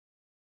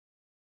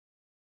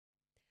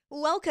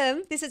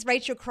Welcome. This is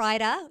Rachel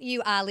Krider.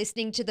 You are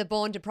listening to the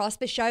Born to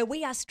Prosper show.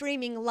 We are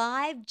streaming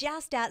live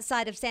just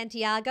outside of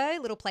Santiago, a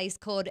little place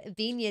called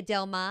Viña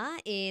del Mar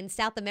in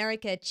South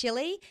America,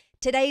 Chile.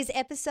 Today's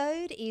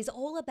episode is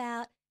all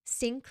about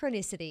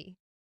synchronicity.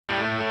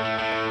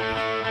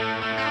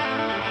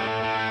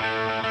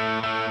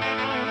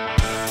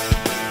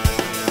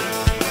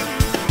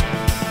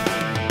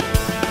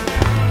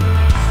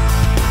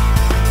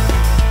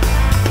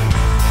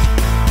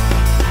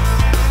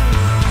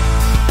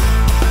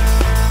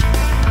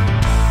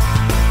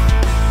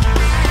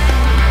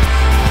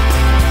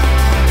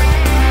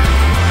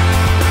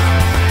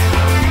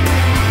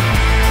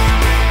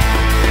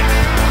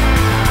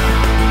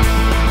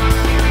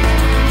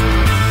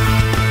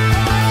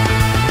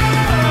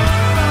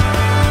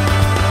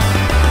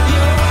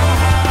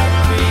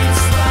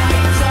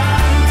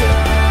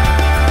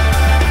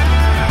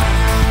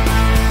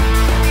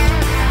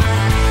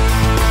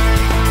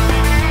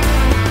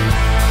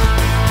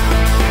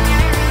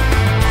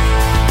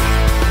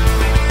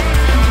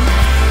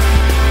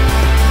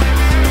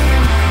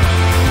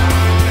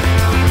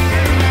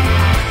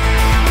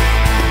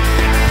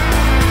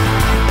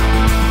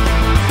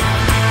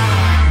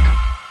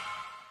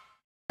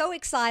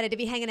 Excited to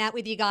be hanging out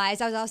with you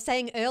guys. As I was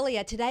saying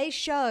earlier, today's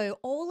show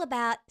all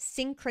about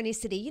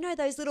synchronicity. You know,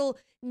 those little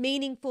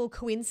meaningful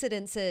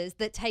coincidences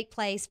that take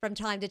place from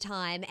time to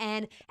time.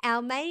 And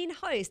our main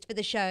host for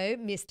the show,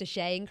 Mr.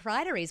 Shane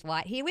Krider, is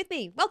right here with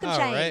me. Welcome,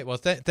 Shane. All right. Well,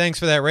 thanks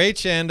for that,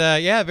 Rach. And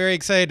yeah, very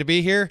excited to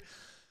be here.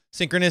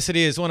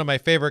 Synchronicity is one of my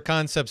favorite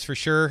concepts for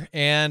sure.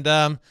 And,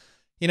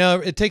 you know,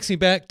 it takes me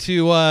back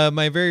to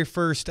my very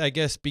first, I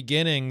guess,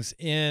 beginnings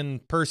in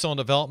personal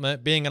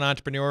development, being an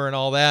entrepreneur and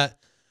all that.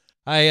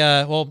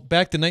 Well,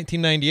 back to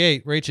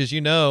 1998, Rach, as you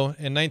know,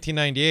 in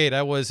 1998,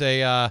 I was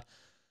a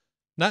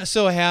not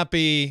so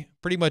happy,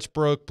 pretty much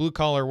broke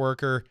blue-collar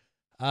worker.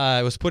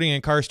 I was putting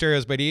in car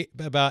stereos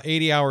about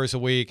 80 hours a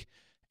week,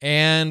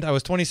 and I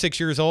was 26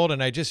 years old,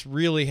 and I just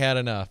really had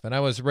enough, and I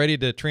was ready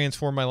to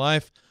transform my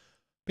life.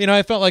 You know,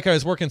 I felt like I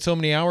was working so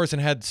many hours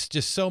and had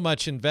just so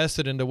much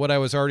invested into what I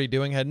was already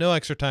doing, had no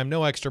extra time,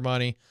 no extra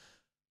money.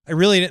 I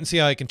really didn't see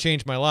how I can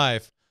change my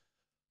life.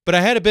 But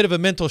I had a bit of a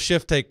mental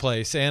shift take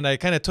place, and I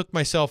kind of took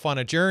myself on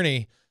a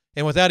journey,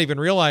 and without even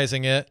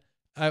realizing it,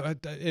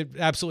 it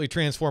absolutely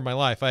transformed my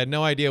life. I had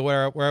no idea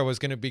where I was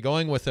going to be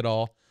going with it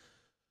all.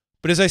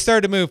 But as I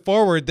started to move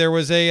forward, there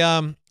is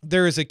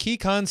a key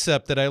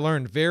concept that I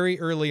learned very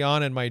early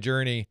on in my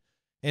journey,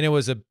 and it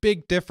was a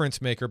big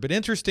difference maker. But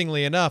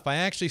interestingly enough, I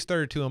actually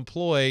started to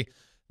employ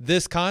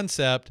this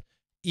concept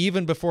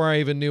even before I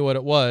even knew what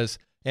it was,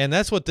 and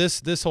that's what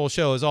this whole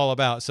show is all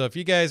about. So if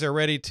you guys are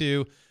ready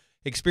to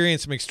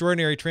experience some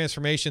extraordinary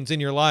transformations in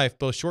your life,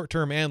 both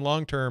short-term and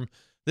long-term,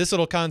 this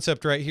little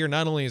concept right here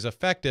not only is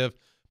effective,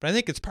 but I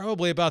think it's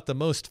probably about the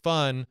most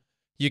fun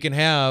you can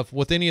have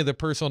with any of the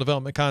personal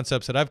development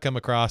concepts that I've come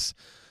across.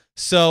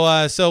 So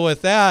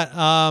with that,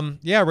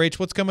 yeah, Rach,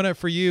 what's coming up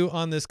for you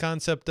on this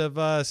concept of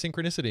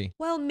synchronicity?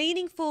 Well,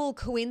 meaningful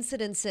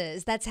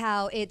coincidences, that's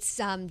how it's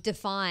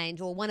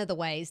defined, or one of the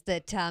ways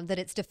that that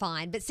it's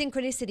defined. But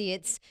synchronicity,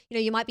 it's, you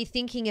know, you might be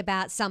thinking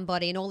about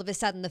somebody and all of a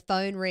sudden the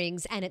phone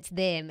rings and it's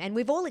them. And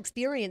we've all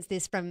experienced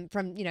this from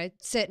you know,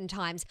 certain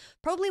times.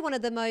 Probably one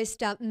of the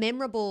most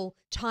memorable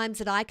times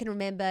that I can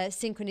remember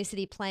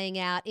synchronicity playing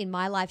out in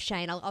my life,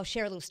 Shane. I'll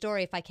share a little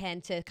story if I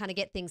can to kind of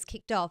get things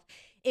kicked off.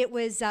 It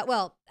was,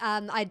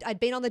 I'd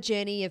been on the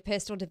journey of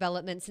personal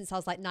development since I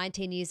was like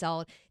 19 years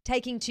old,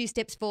 taking 2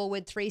 steps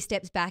forward, 3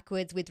 steps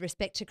backwards with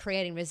respect to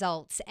creating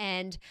results.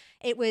 And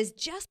it was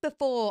just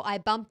before I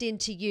bumped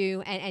into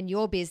you and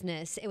your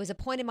business. It was a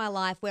point in my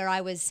life where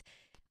I was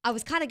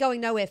kind of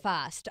going nowhere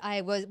fast. I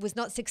was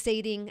not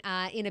succeeding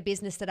in a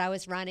business that I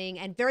was running,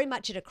 and very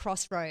much at a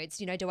crossroads.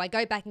 You know, do I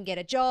go back and get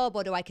a job,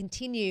 or do I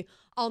continue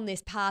on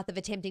this path of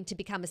attempting to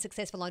become a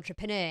successful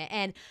entrepreneur?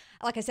 And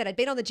like I said, I'd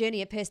been on the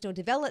journey of personal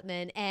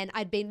development, and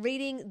I'd been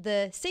reading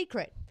The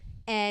Secret.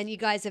 And you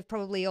guys have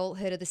probably all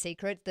heard of The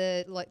Secret,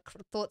 the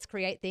thoughts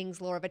create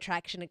things, law of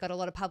attraction. It got a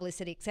lot of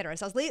publicity, etc.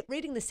 So I was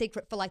reading The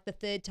Secret for like the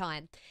 3rd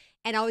time.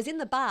 And I was in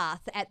the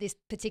bath at this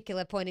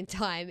particular point in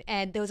time,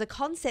 and there was a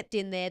concept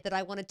in there that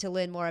I wanted to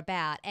learn more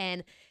about.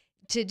 And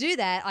to do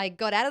that, I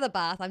got out of the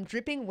bath, I'm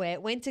dripping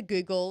wet, went to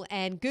Google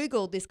and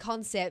Googled this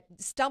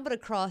concept, stumbled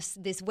across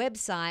this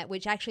website,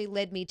 which actually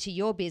led me to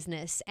your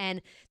business.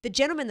 And the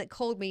gentleman that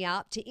called me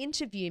up to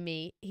interview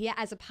me,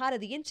 as a part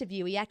of the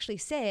interview, he actually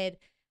said,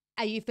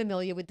 "Are you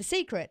familiar with The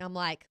Secret?" And I'm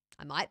like,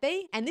 I might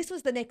be. And this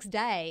was the next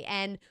day.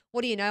 And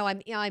what do you know,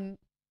 I'm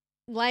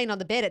laying on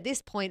the bed at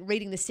this point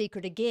reading The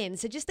Secret again.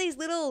 So just these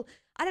little,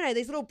 I don't know,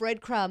 these little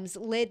breadcrumbs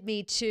led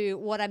me to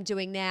what I'm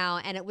doing now.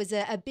 And it was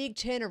a big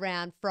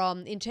turnaround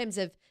in terms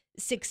of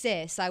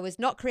success. I was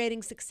not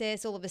creating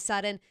success. All of a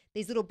sudden,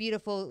 these little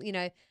beautiful, you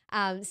know,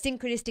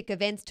 synchronistic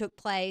events took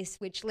place,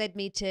 which led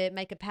me to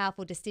make a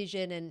powerful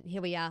decision. And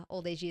here we are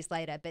all these years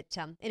later. But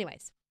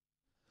anyways.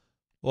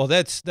 Well,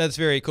 that's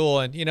very cool.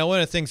 And, you know,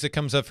 one of the things that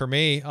comes up for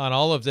me on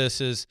all of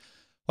this is,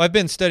 well, I've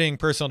been studying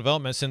personal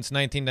development since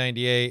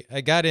 1998.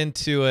 I got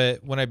into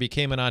it when I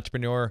became an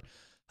entrepreneur.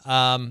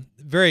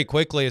 Very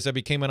quickly as I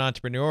became an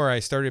entrepreneur, I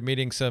started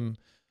meeting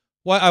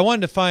well, I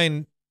wanted to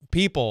find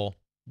people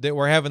that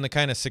were having the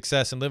kind of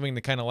success and living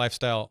the kind of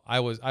lifestyle I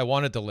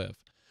wanted to live.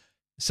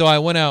 So I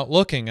went out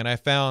looking and I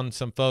found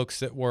some folks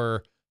that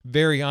were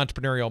very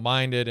entrepreneurial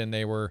minded and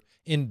they were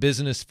in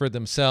business for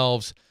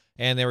themselves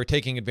and they were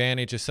taking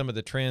advantage of some of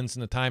the trends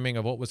and the timing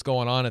of what was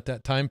going on at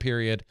that time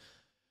period.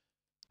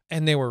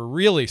 And they were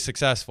really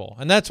successful.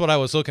 And that's what I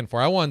was looking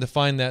for. I wanted to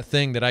find that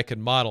thing that I could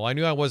model. I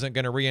knew I wasn't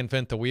going to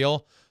reinvent the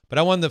wheel, but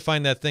I wanted to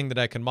find that thing that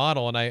I could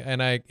model. And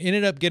I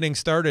ended up getting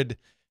started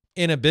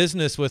in a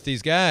business with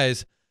these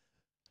guys.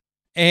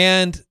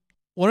 And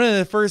one of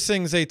the first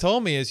things they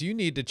told me is you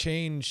need to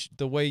change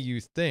the way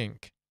you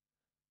think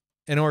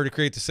in order to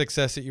create the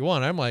success that you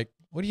want. I'm like,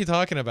 what are you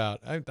talking about?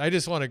 I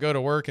just want to go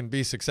to work and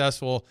be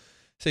successful.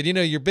 Said,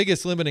 your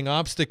biggest limiting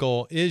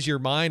obstacle is your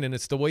mind, and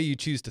it's the way you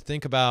choose to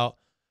think about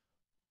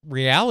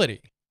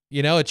reality.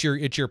 It's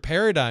your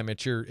paradigm.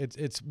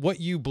 It's what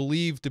you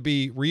believe to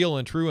be real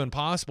and true and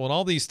possible. And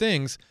all these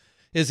things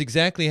is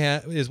exactly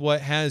is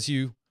what has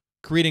you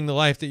creating the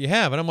life that you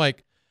have. And I'm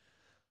like,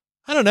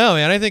 I don't know,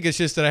 man. I think it's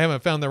just that I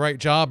haven't found the right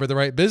job or the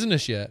right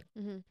business yet.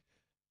 Mm-hmm.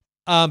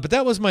 But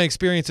that was my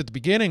experience at the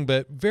beginning.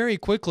 But very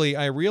quickly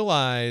I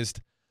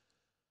realized,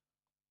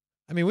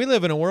 we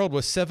live in a world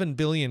with 7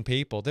 billion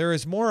people. There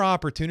is more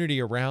opportunity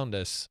around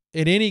us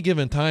at any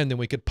given time than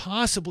we could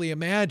possibly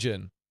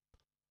imagine.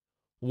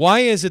 Why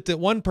is it that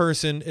one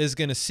person is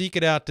going to seek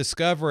it out,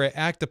 discover it,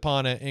 act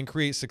upon it, and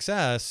create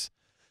success,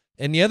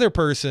 and the other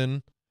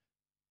person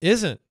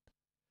isn't?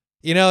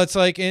 It's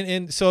like,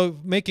 and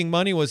so making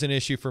money was an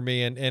issue for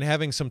me, and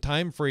having some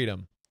time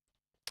freedom.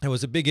 It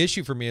was a big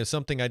issue for me. It's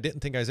something I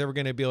didn't think I was ever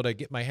going to be able to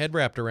get my head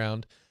wrapped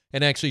around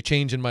and actually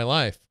change in my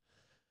life.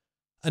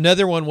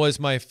 Another one was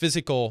my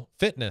physical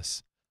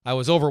fitness. I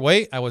was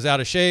overweight. I was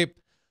out of shape.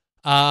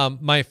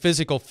 My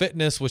physical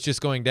fitness was just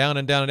going down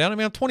and down and down.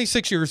 I'm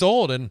 26 years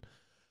old, and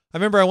I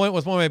remember I went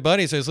with one of my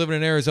buddies. I was living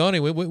in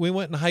Arizona. We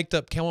went and hiked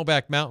up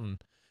Camelback Mountain.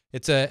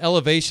 It's an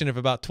elevation of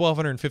about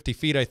 1,250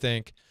 feet, I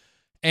think.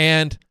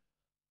 And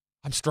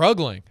I'm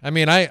struggling. I'm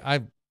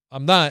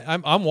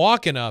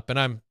walking up and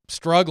I'm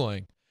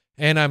struggling,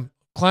 and I'm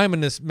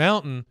climbing this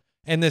mountain,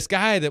 and this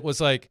guy that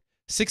was like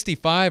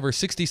 65 or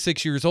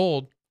 66 years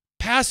old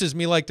passes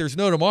me like there's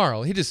no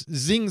tomorrow. He just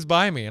zings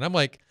by me. And I'm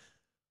like,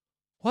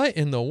 what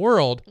in the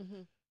world?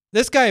 Mm-hmm.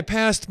 This guy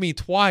passed me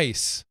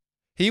twice.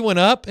 He went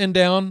up and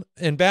down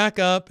and back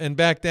up and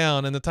back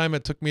down in the time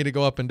it took me to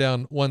go up and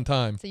down one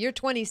time. So you're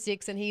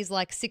 26 and he's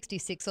like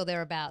 66 or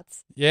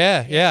thereabouts.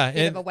 Yeah.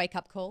 Bit of a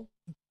wake-up call.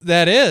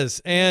 That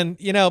is. And,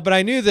 but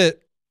I knew that,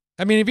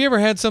 have you ever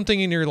had something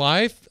in your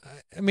life?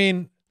 Have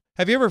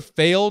you ever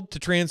failed to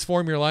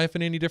transform your life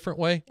in any different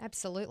way?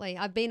 Absolutely.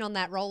 I've been on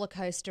that roller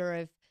coaster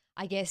of,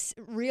 I guess,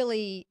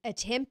 really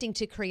attempting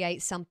to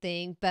create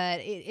something, but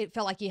it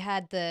felt like you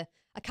had a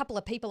couple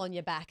of people on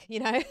your back,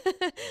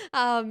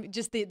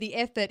 just the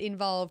effort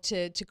involved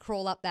to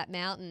crawl up that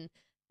mountain.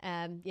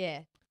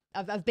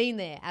 I've been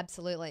there.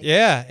 Absolutely.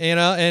 Yeah.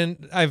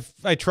 And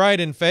I tried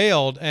and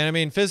failed.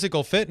 And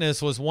physical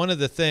fitness was one of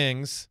the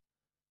things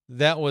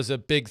that was a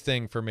big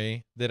thing for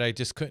me that I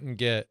just couldn't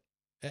get.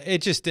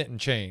 It just didn't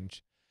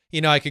change.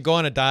 I could go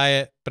on a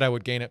diet, but I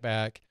would gain it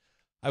back.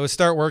 I would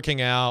start working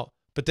out,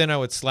 but then I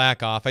would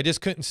slack off. I just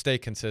couldn't stay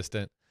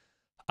consistent.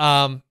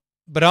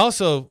 But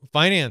also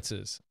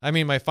finances.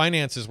 My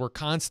finances were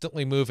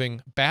constantly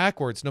moving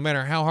backwards no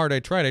matter how hard I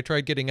tried. I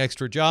tried getting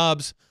extra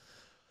jobs.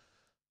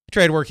 I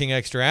tried working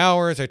extra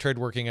hours. I tried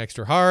working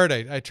extra hard.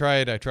 I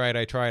tried.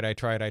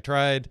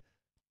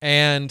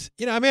 And,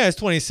 I was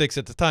 26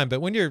 at the time,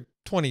 but when you're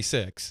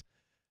 26,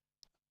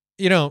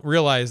 you don't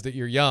realize that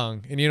you're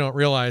young, and you don't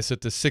realize that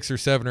the 6 or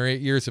 7 or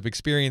 8 years of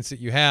experience that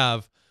you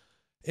have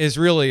is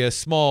really a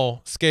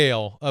small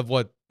scale of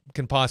what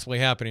can possibly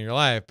happen in your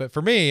life. But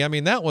for me,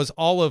 that was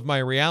all of my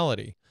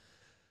reality.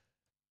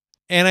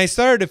 And I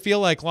started to feel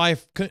like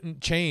life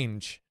couldn't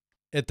change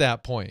at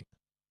that point.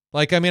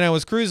 Like, I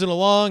was cruising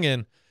along,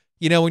 and,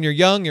 when you're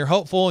young, you're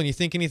hopeful and you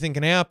think anything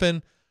can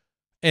happen,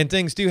 and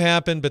things do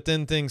happen, but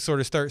then things sort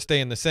of start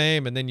staying the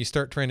same, and then you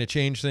start trying to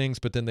change things,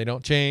 but then they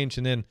don't change,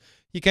 and then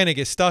you kind of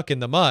get stuck in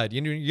the mud.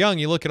 You're young,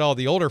 you look at all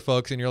the older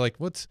folks and you're like,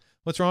 what's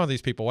wrong with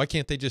these people? Why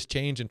can't they just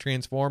change and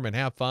transform and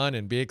have fun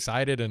and be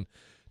excited and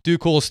do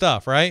cool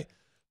stuff, right?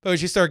 But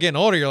as you start getting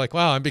older, you're like,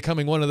 wow, I'm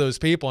becoming one of those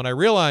people. And I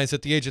realized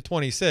at the age of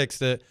 26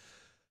 that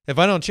if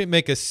I don't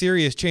make a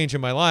serious change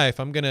in my life,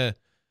 I'm going to,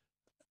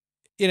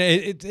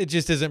 it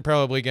just isn't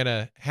probably going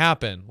to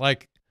happen.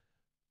 Like,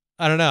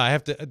 I don't know.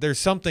 There's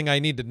something I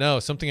need to know,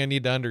 something I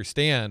need to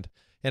understand.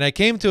 And I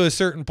came to a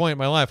certain point in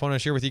my life, I want to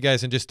share with you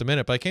guys in just a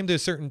minute, but I came to a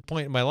certain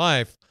point in my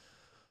life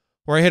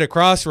where I hit a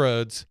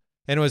crossroads,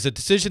 and it was a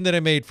decision that I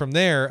made from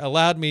there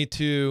allowed me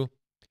to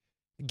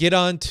get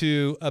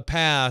onto a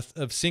path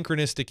of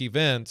synchronistic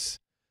events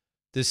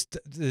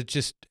that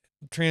just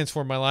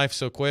transformed my life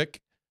so quick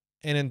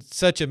and in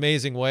such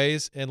amazing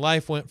ways. And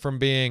life went from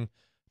being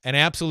an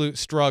absolute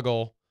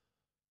struggle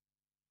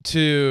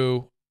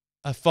to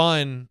a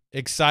fun,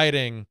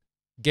 exciting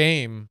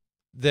game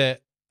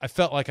that I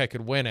felt like I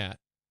could win at.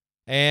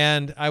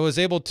 And I was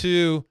able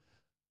to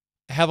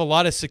have a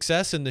lot of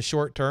success in the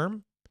short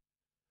term,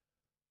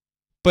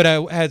 but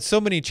I had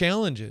so many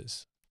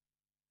challenges,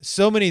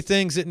 so many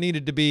things that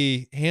needed to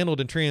be handled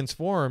and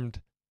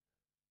transformed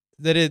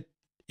that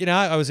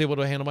I was able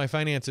to handle my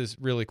finances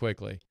really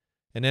quickly.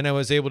 And then I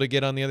was able to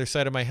get on the other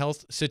side of my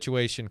health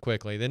situation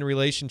quickly, then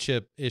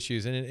relationship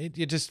issues, and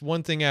it just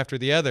one thing after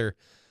the other.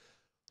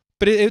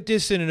 But it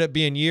just ended up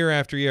being year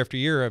after year after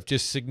year of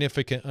just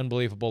significant,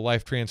 unbelievable,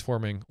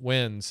 life-transforming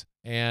wins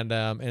and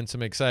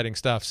some exciting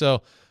stuff.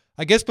 So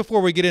I guess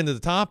before we get into the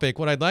topic,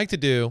 what I'd like to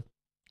do,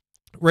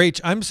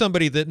 Rach, I'm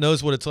somebody that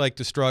knows what it's like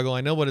to struggle.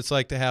 I know what it's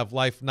like to have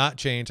life not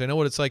change. I know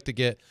what it's like to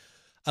get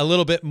a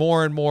little bit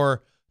more and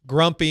more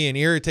grumpy and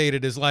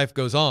irritated as life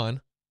goes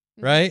on,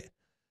 right?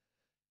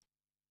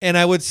 And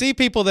I would see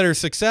people that are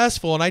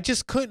successful, and I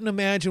just couldn't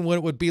imagine what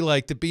it would be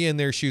like to be in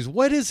their shoes.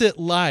 What is it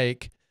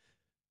like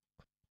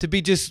to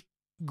be just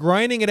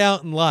grinding it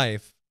out in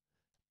life,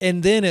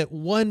 and then at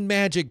one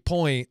magic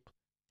point,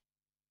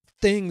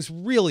 things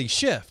really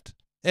shift,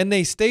 and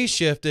they stay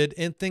shifted,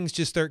 and things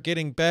just start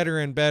getting better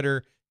and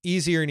better,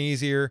 easier and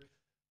easier,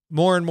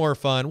 more and more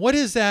fun? What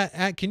is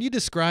that? Can you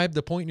describe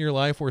the point in your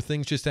life where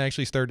things just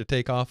actually started to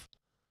take off?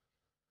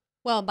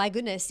 Well, my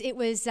goodness, it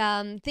was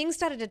things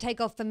started to take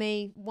off for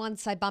me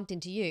once I bumped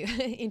into you,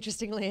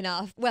 interestingly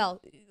enough.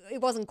 Well, it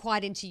wasn't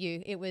quite into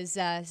you. It was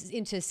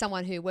into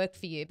someone who worked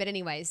for you. But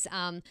anyways,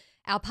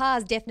 our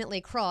paths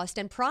definitely crossed.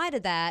 And prior to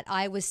that,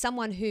 I was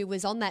someone who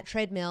was on that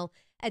treadmill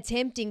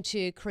attempting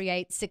to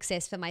create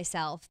success for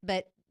myself,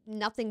 but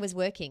nothing was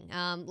working.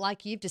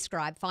 Like you've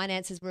described,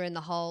 finances were in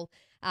the hole.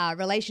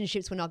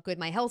 Relationships were not good.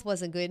 My health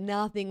wasn't good.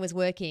 Nothing was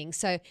working.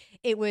 So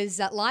it was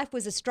life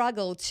was a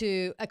struggle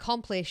to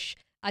accomplish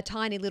a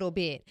tiny little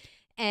bit.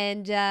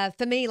 And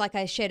for me, like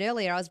I shared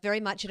earlier, I was very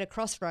much at a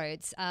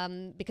crossroads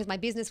because my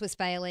business was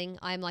failing.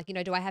 I'm like,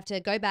 do I have to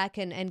go back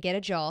and get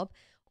a job,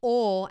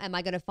 or am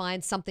I going to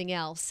find something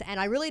else? And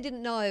I really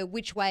didn't know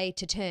which way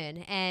to turn.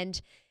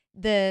 And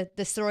the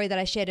story that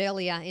I shared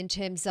earlier in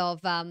terms of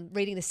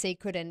reading The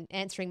Secret and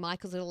answering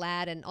Michael's little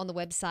ad and on the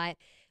website,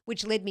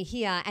 which led me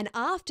here. And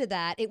after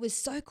that, it was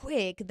so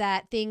quick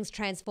that things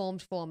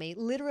transformed for me.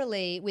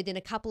 Literally within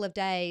a couple of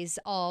days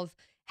of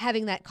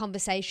having that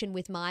conversation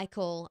with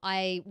Michael,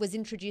 I was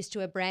introduced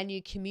to a brand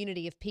new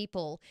community of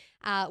people,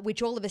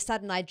 which all of a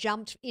sudden I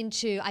jumped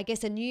into, I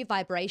guess, a new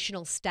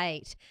vibrational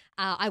state.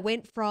 I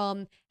went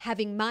from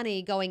having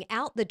money going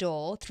out the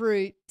door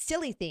through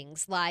silly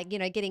things like,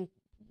 getting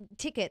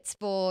tickets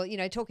for,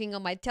 talking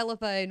on my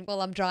telephone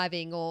while I'm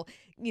driving, or,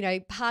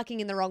 parking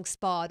in the wrong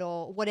spot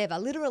or whatever.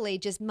 Literally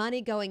just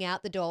money going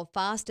out the door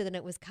faster than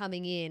it was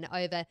coming in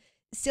over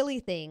silly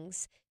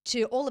things,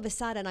 to all of a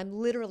sudden I'm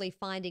literally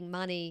finding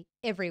money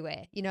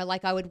everywhere.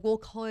 Like I would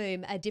walk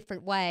home a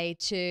different way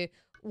to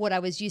what I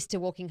was used to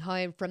walking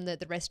home from the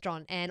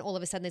restaurant, and all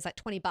of a sudden there's like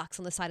 $20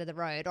 on the side of the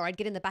road. Or I'd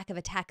get in the back of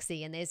a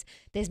taxi and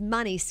there's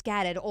money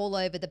scattered all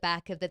over the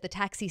back of the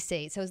taxi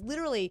seat. So it was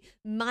literally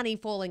money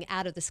falling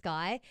out of the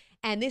sky.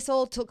 And this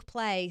all took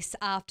place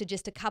after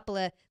just a couple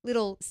of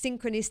little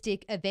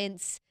synchronistic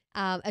events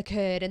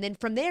occurred. And then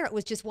from there, it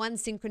was just one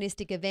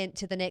synchronistic event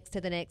to the next,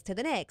 to the next, to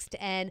the next.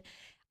 And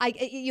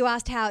you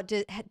asked how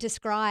to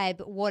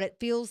describe what it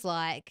feels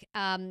like,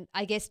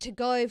 I guess, to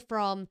go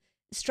from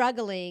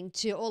struggling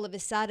to all of a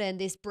sudden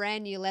this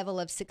brand new level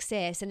of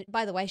success. And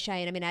by the way,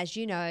 Shane, as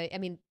you know,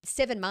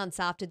 7 months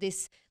after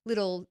this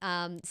little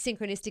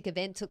synchronistic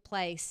event took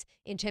place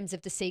in terms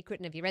of The Secret,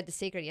 and have you read The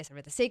Secret? Yes, I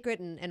read The Secret,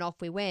 and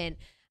off we went.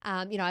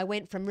 I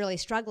went from really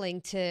struggling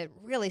to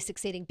really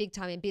succeeding big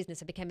time in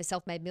business. I became a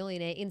self-made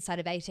millionaire inside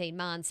of 18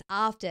 months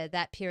after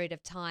that period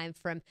of time,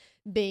 from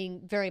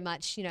being very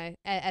much,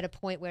 at a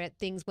point where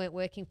things weren't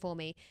working for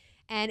me.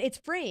 And it's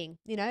freeing,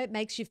 it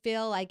makes you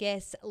feel, I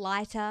guess,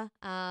 lighter,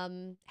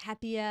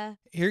 happier.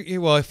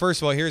 Well,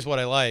 first of all, here's what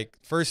I like.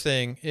 First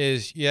thing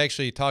is you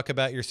actually talk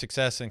about your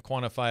success in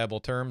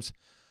quantifiable terms.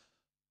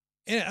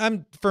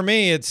 And for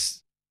me,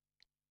 it's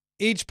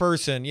each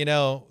person,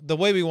 the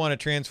way we want to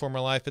transform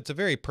our life, it's a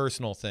very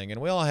personal thing.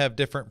 And we all have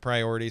different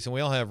priorities, and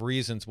we all have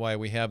reasons why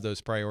we have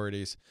those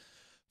priorities.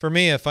 For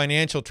me, a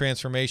financial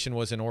transformation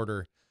was in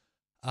order.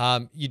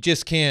 You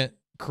just can't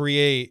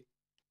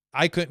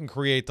I couldn't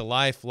create the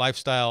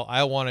lifestyle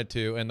I wanted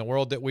to in the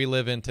world that we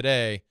live in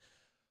today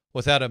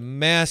without a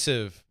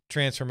massive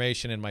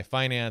transformation in my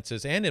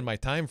finances and in my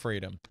time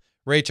freedom.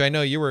 Rach, I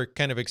know you were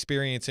kind of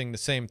experiencing the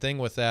same thing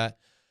with that.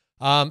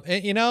 And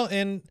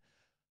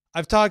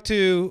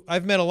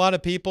I've met a lot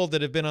of people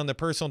that have been on the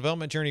personal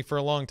development journey for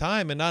a long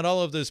time, and not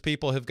all of those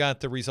people have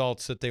got the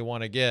results that they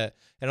want to get.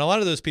 And a lot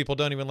of those people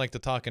don't even like to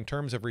talk in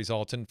terms of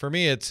results. And for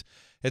me, it's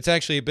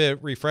actually a bit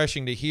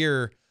refreshing to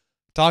hear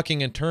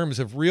talking in terms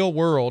of real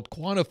world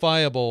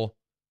quantifiable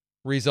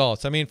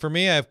results. For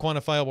me, I have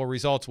quantifiable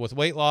results with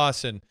weight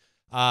loss and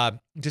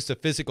just a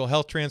physical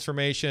health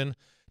transformation,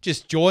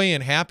 just joy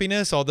and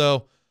happiness.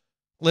 Although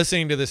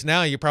listening to this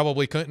now, you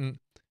probably couldn't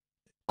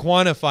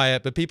quantify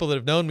it, but people that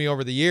have known me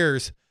over the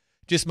years,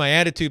 just my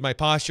attitude, my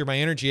posture, my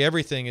energy,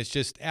 everything is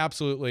just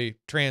absolutely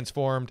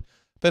transformed.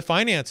 but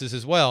finances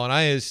as well. And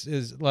I,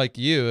 is like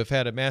you, have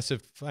had a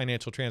massive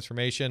financial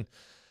transformation.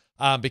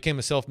 Became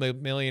a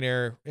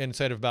self-millionaire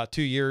inside of about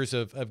 2 years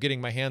of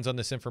getting my hands on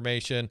this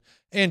information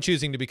and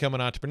choosing to become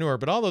an entrepreneur.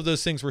 But all of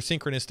those things were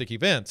synchronistic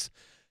events.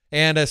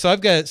 And so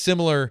I've got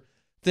similar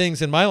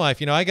things in my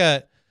life.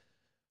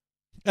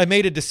 I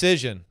made a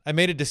decision. I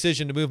made a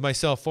decision to move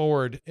myself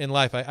forward in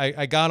life.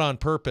 I got on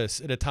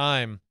purpose at a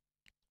time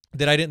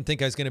that I didn't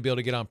think I was going to be able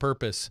to get on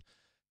purpose.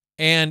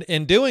 And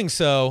in doing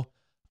so,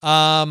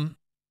 it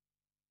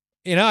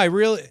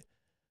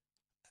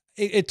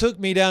took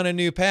me down a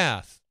new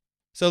path.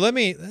 So let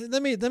me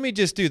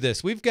just do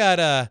this. We've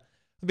got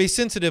be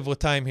sensitive with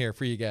time here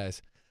for you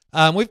guys.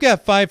 We've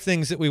got 5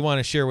 things that we want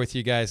to share with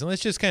you guys, and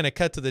let's just kind of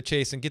cut to the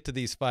chase and get to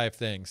these 5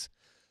 things.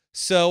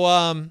 So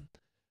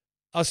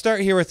I'll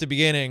start here at the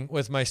beginning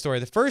with my story.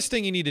 The first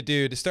thing you need to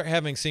do to start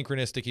having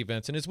synchronistic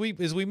events, and as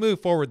we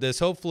move forward this,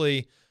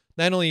 hopefully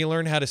not only you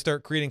learn how to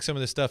start creating some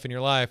of this stuff in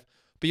your life,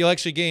 but you'll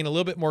actually gain a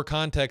little bit more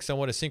context on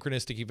what a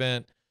synchronistic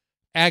event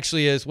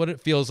actually is, what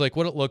it feels like,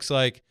 what it looks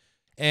like,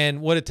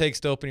 and what it takes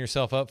to open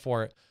yourself up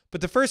for it.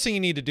 But the first thing you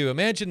need to do,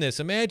 imagine this.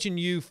 Imagine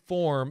you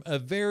form a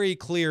very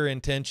clear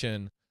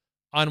intention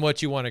on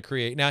what you want to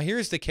create. Now,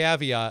 here's the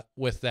caveat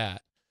with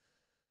that.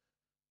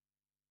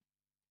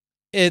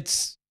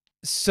 It's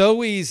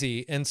so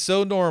easy and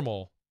so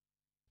normal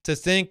to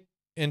think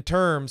in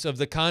terms of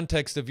the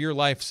context of your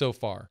life so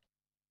far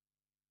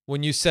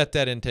when you set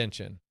that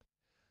intention.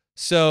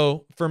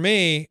 So for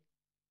me,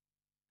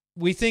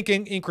 we think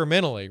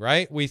incrementally,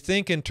 right? We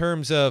think in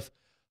terms of,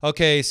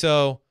 okay,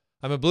 so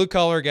I'm a blue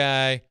collar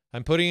guy.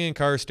 I'm putting in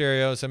car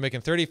stereos. I'm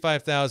making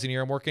 $35,000 a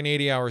year. I'm working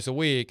 80 hours a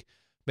week.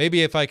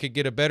 Maybe if I could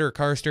get a better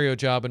car stereo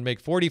job and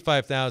make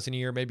 $45,000 a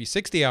year, maybe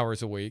 60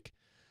 hours a week,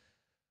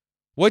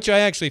 which I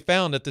actually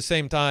found at the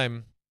same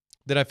time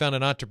that I found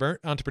an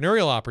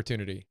entrepreneurial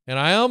opportunity. And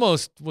I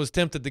almost was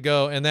tempted to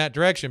go in that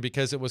direction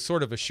because it was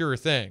sort of a sure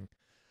thing.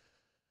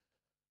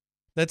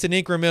 That's an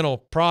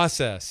incremental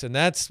process, and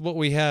that's what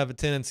we have a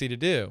tendency to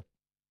do.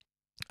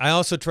 I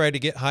also tried to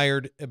get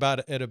hired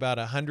at about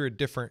 100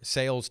 different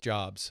sales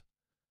jobs,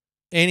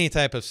 any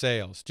type of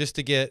sales, just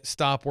to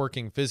stop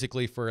working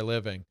physically for a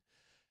living.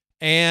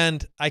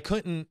 And I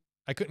couldn't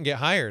get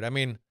hired. I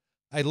mean,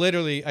 I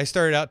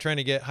started out trying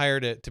to get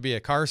hired to be a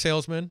car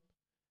salesman.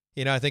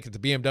 I think at the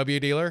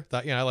BMW dealer.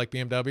 Thought, I like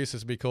BMWs, so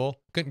this would be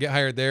cool. Couldn't get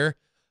hired there.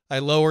 I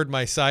lowered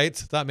my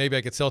sights. Thought maybe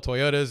I could sell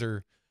Toyotas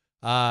or,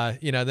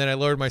 then I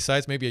lowered my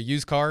sights, maybe a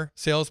used car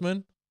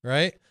salesman,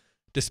 right?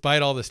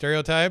 Despite all the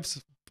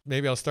stereotypes,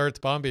 maybe I'll start at the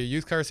bottom, be a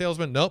used car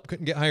salesman. Nope,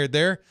 couldn't get hired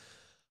there.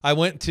 I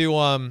went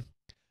to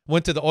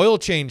the oil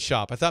change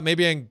shop. I thought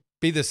maybe I can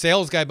be the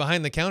sales guy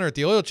behind the counter at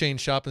the oil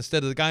change shop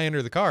instead of the guy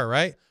under the car,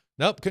 right?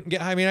 Nope, couldn't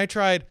get. I mean,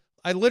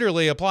 I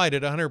literally applied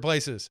at 100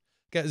 places,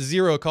 got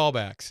 0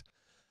 callbacks.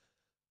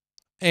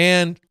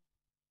 And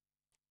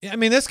I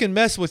mean, this can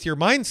mess with your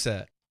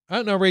mindset. I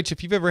don't know, Rach,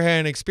 if you've ever had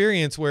an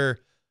experience where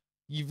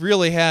you've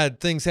really had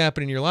things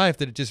happen in your life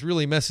that it just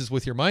really messes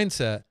with your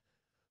mindset.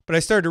 But I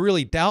started to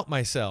really doubt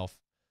myself.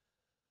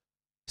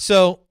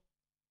 So,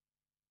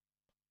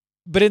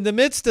 but in the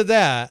midst of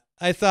that,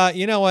 I thought,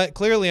 you know what?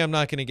 Clearly, I'm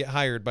not going to get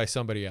hired by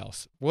somebody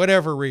else,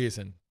 whatever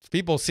reason. If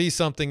people see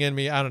something in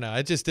me, I don't know.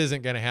 It just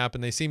isn't going to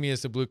happen. They see me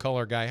as the blue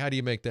collar guy. How do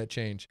you make that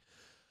change?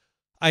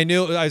 I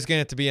knew I was going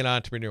to have to be an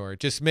entrepreneur. It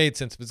just made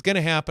sense. If it's going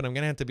to happen, I'm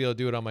going to have to be able to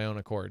do it on my own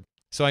accord.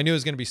 So I knew I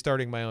was going to be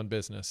starting my own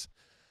business,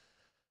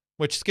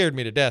 which scared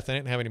me to death. I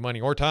didn't have any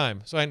money or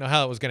time, so I didn't know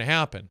how it was going to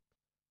happen.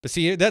 But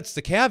see, that's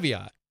the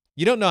caveat.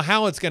 You don't know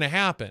how it's going to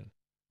happen,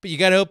 but you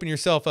got to open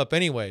yourself up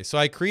anyway. So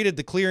I created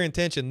the clear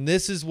intention.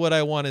 This is what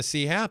I want to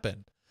see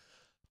happen.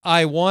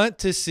 I want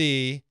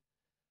to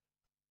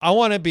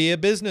be a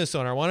business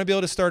owner. I want to be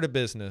able to start a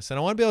business. And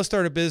I want to be able to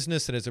start a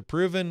business that has a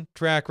proven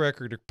track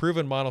record, a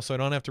proven model, so I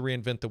don't have to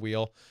reinvent the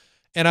wheel.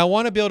 And I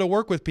want to be able to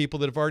work with people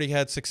that have already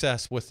had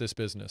success with this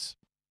business.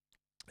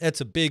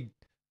 That's a big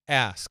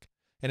ask.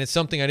 And it's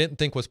something I didn't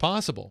think was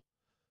possible.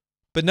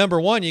 But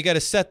number one, you got to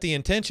set the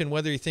intention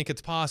whether you think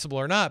it's possible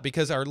or not,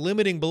 because our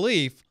limiting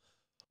belief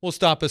will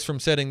stop us from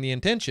setting the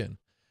intention.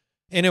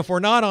 And if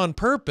we're not on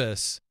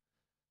purpose,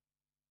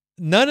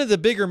 none of the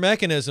bigger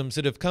mechanisms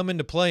that have come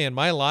into play in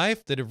my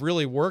life that have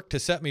really worked to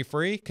set me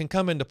free can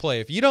come into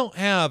play. If you don't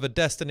have a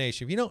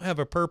destination, if you don't have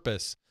a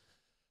purpose,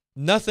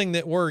 nothing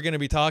that we're going to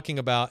be talking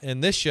about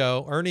in this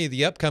show or any of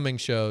the upcoming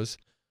shows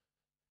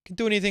can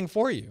do anything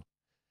for you.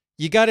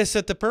 You got to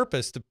set the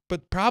purpose,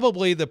 but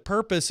probably the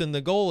purpose and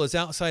the goal is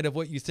outside of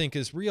what you think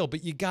is real,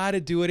 but you got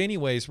to do it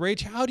anyways.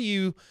 Rach, how do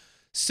you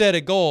set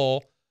a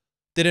goal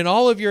that in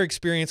all of your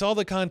experience, all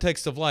the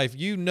context of life,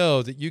 you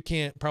know that you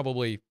can't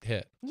probably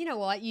hit? You know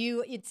what?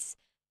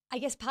 I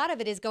guess part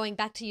of it is going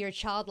back to your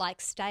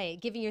childlike state,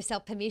 giving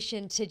yourself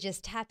permission to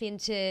just tap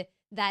into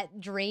that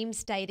dream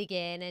state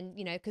again. And,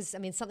 because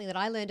something that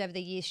I learned over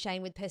the years,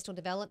 Shane, with personal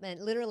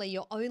development, literally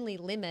your only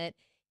limit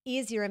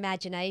is your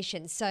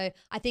imagination. So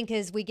I think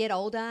as we get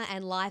older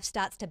and life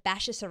starts to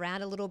bash us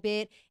around a little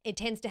bit, it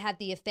tends to have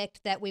the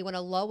effect that we want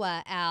to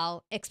lower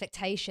our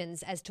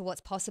expectations as to what's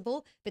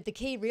possible. But the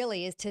key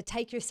really is to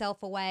take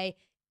yourself away,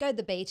 go to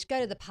the beach, go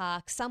to the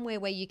park, somewhere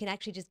where you can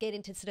actually just get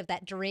into sort of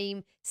that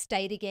dream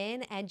state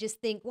again and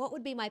just think, what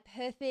would be my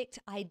perfect,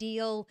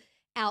 ideal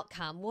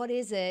outcome? What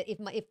is it?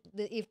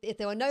 If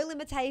there were no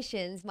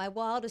limitations, my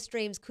wildest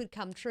dreams could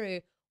come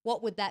true.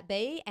 What would that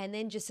be? And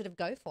then just sort of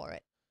go for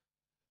it.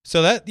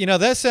 So that,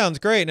 that sounds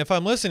great. And if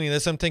I'm listening to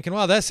this, I'm thinking,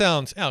 wow, that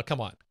sounds, oh, come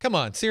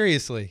on,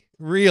 seriously,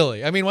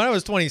 really? I mean, when I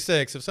was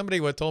 26, if somebody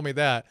would have told me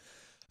that,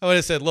 I would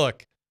have said,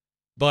 look,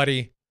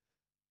 buddy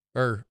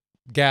or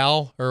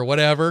gal or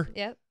whatever.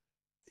 Yep.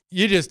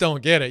 You just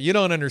don't get it. You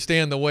don't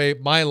understand the way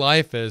my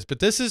life is. But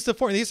this is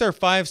these are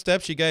 5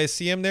 steps. You guys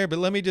see them there. But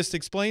let me just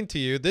explain to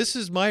you. This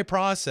is my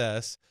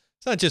process.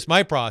 It's not just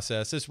my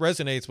process. This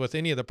resonates with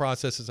any of the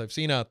processes I've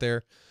seen out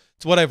there.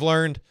 It's what I've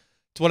learned.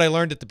 It's what I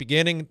learned at the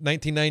beginning,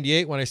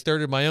 1998, when I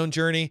started my own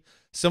journey.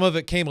 Some of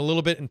it came a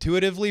little bit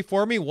intuitively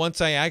for me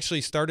once I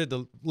actually started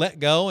to let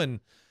go.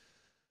 And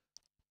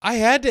I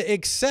had to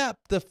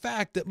accept the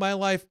fact that my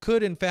life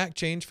could, in fact,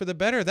 change for the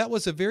better. That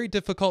was a very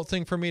difficult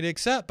thing for me to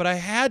accept, but I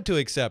had to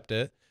accept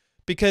it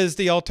because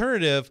the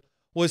alternative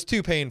was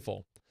too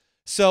painful.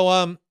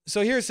 So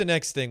here's the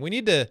next thing. We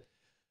need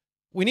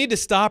to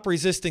stop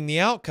resisting the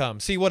outcome.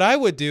 See, what I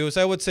would do is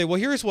I would say,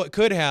 well, here's what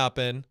could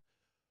happen,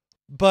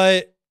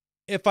 but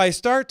if I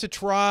start to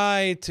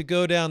try to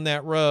go down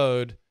that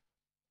road,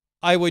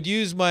 I would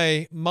use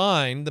my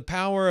mind, the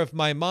power of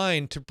my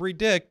mind, to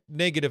predict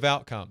negative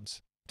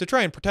outcomes, to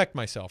try and protect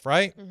myself,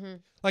 right? Mm-hmm.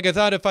 Like I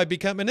thought if I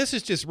become, and this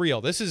is just real.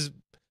 This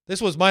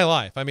was my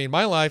life. I mean,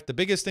 my life, the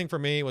biggest thing for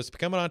me was to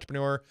become an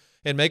entrepreneur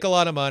and make a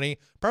lot of money,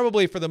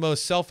 probably for the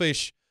most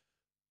selfish,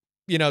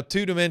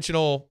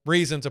 two-dimensional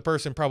reasons a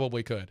person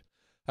probably could.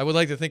 I would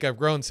like to think I've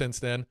grown since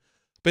then.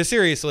 But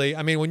seriously,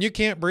 I mean, when you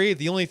can't breathe,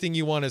 the only thing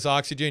you want is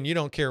oxygen. You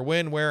don't care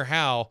when, where,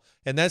 how.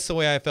 And that's the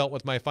way I felt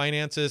with my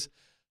finances.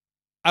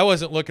 I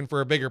wasn't looking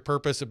for a bigger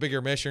purpose, a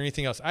bigger mission, or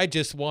anything else. I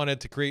just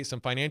wanted to create some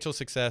financial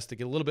success to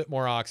get a little bit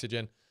more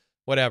oxygen,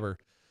 whatever.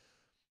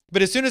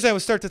 But as soon as I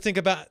would start to think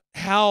about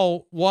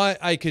what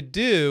I could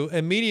do,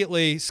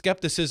 immediately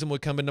skepticism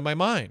would come into my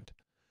mind.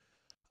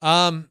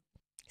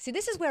 See,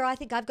 this is where I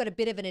think I've got a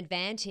bit of an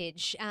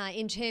advantage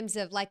in terms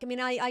of I've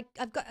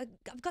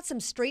got some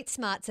street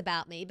smarts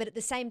about me, but at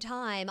the same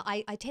time,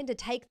 I tend to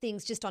take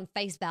things just on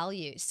face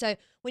value. So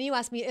when you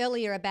asked me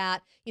earlier about,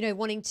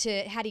 wanting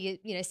to, how do you,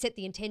 set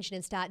the intention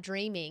and start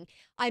dreaming,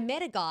 I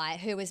met a guy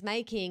who was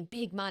making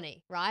big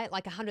money, right?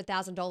 Like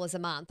 $100,000 a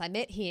month. I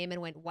met him and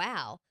went,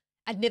 wow,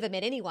 I'd never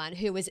met anyone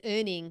who was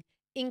earning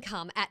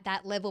income at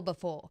that level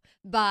before.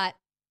 But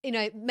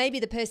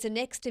maybe the person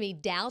next to me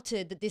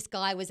doubted that this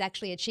guy was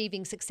actually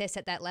achieving success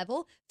at that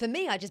level. For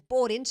me, I just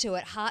bought into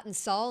it heart and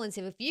soul and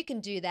said, if you can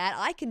do that,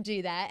 I can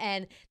do that.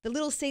 And the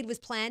little seed was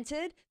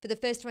planted for the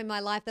first time in my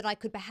life that I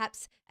could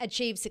perhaps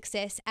achieve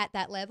success at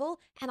that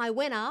level. And I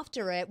went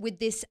after it with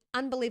this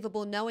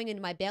unbelievable knowing in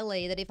my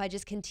belly that if I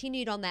just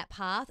continued on that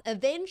path,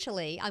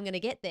 eventually I'm going to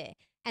get there.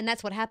 And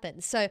that's what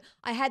happened. So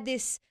I had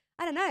this,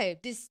 I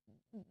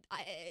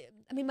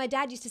mean, my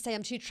dad used to say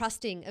I'm too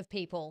trusting of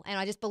people and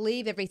I just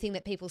believe everything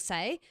that people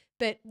say,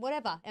 but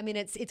whatever. I mean,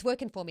 it's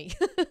working for me.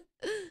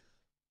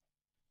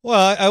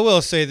 Well, I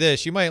will say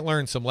this, you might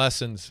learn some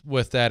lessons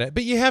with that,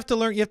 but you have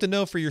to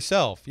know for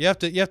yourself. You have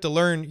to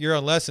learn your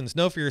own lessons.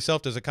 Know for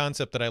yourself is a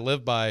concept that I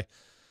live by,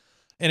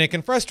 and it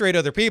can frustrate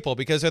other people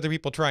because other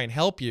people try and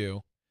help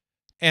you.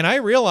 And I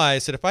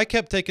realized that if I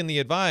kept taking the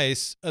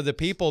advice of the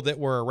people that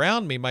were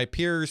around me, my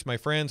peers, my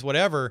friends,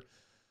 whatever,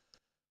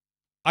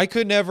 I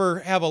could never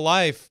have a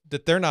life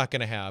that they're not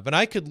going to have. And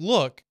I could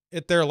look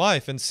at their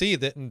life and see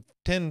that in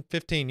 10,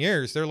 15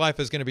 years, their life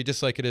is going to be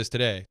just like it is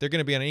today. They're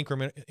going to be on an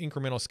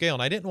incremental scale.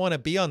 And I didn't want to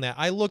be on that.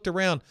 I looked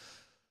around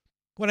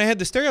when I had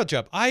the stereo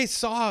job. I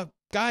saw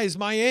guys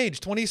my age,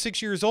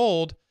 26 years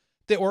old,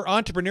 that were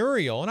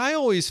entrepreneurial. And I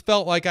always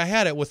felt like I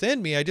had it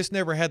within me. I just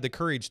never had the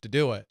courage to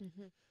do it.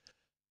 Mm-hmm.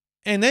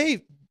 And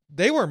they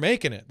were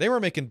making it. They were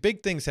making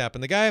big things happen.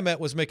 The guy I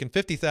met was making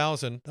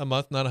 $50,000 a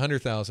month, not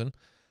 $100,000.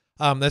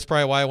 That's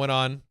probably why I went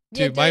on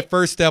to my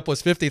first step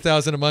was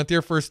 $50,000 a month.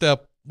 Your first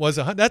step was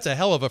that's a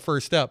hell of a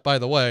first step, by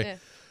the way.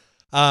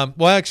 Yeah.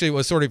 Well, actually, it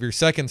was sort of your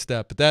second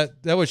step,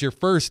 but that was your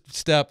first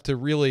step to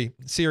really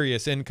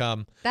serious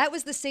income. That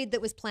was the seed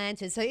that was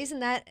planted. So isn't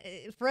that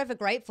forever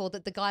grateful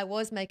that the guy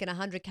was making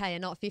 100K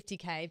and not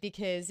 50K?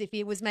 Because if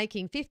he was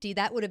making 50,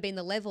 that would have been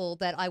the level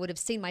that I would have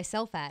seen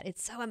myself at.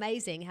 It's so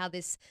amazing how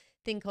this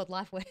thing called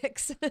life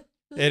works.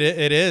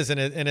 It is, and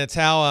it's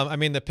how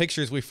the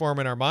pictures we form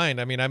in our mind.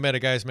 I mean, I met a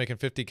guy who's making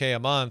 $50K a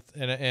month,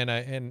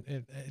 and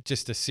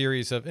just a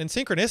series of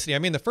synchronicity. I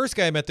mean, the first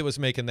guy I met that was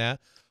making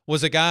that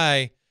was a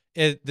guy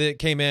that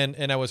came in,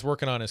 and I was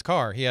working on his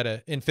car. He had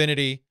an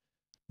Infiniti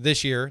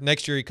this year.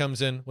 Next year he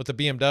comes in with a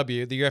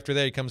BMW. The year after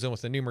that he comes in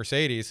with a new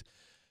Mercedes,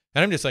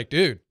 and I'm just like,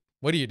 dude,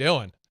 what are you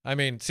doing? I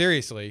mean,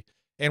 seriously.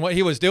 And what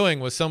he was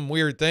doing was some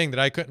weird thing that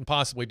I couldn't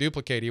possibly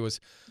duplicate. He was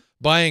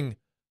buying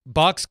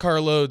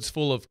boxcar loads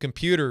full of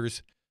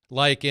computers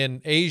like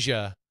in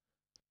Asia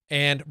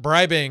and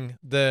bribing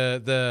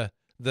the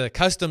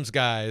customs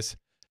guys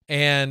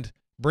and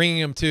bringing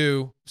them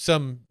to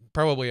some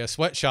probably a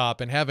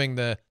sweatshop and having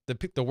the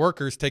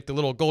workers take the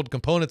little gold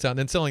components out and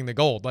then selling the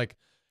gold. Like,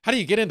 how do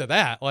you get into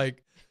that?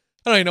 Like,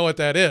 I don't even know what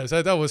that is.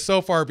 That was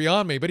so far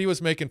beyond me, but he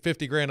was making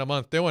 50 grand a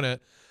month doing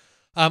it.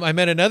 I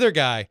met another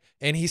guy,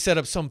 and he set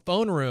up some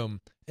phone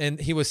room, and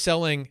he was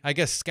selling, I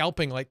guess,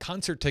 scalping like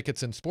concert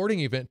tickets and sporting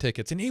event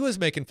tickets, and he was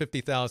making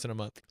 50,000 a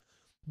month.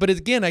 But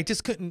again, I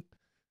just couldn't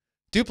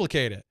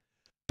duplicate it.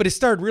 But it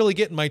started really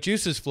getting my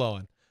juices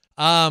flowing.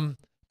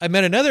 I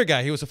met another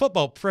guy. He was a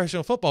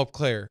professional football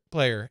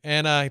player,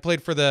 and he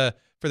played for the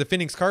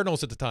Phoenix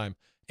Cardinals at the time.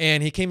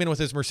 And he came in with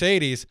his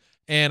Mercedes,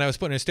 and I was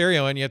putting a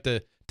stereo in. You have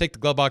to take the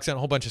glove box out and a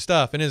whole bunch of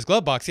stuff. And in his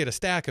glove box, he had a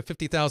stack of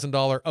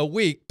 $50,000 a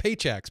week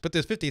paychecks. But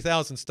there's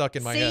 50,000 stuck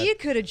in my head. See, you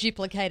could have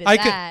duplicated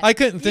that. I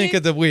couldn't think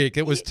of the week.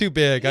 It was too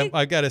big.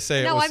 I got to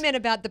say. No, I meant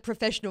about the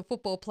professional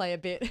football player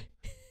bit.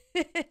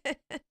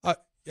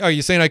 Are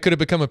you saying I could have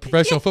become a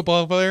professional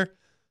football player?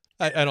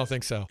 I don't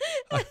think so.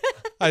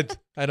 I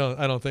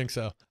don't think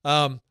so.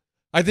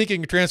 I think you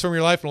can transform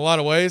your life in a lot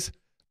of ways,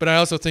 but I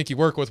also think you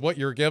work with what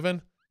you're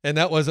given, and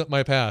that wasn't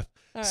my path.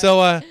 Right.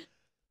 So,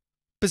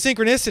 but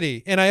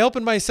synchronicity, and I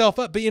opened myself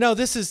up. But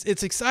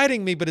it's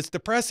exciting me, but it's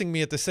depressing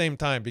me at the same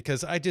time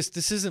because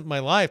this isn't my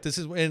life.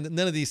 And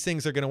none of these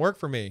things are going to work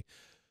for me.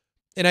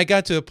 And I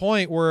got to a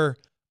point where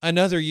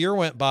another year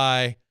went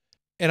by,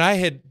 and I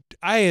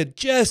had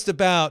just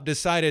about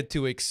decided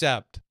to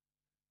accept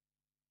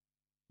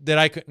that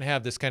I couldn't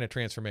have this kind of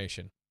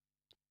transformation.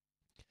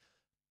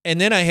 And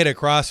then I hit a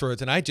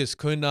crossroads, and I just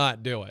could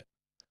not do it.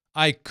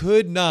 I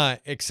could not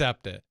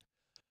accept it.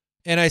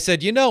 And I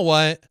said, you know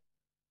what?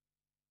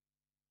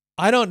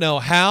 I don't know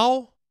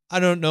how, I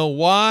don't know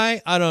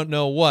why, I don't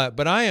know what,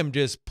 but I am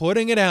just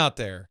putting it out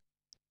there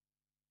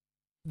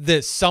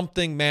that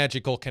something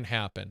magical can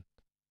happen.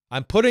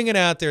 I'm putting it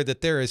out there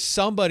that there is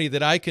somebody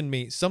that I can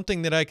meet,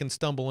 something that I can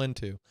stumble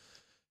into.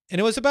 And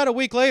it was about a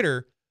week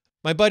later,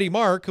 my buddy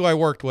Mark, who I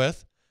worked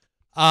with,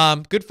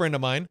 good friend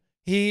of mine,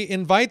 he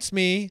invites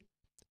me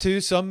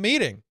to some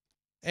meeting.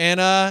 And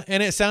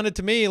it sounded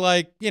to me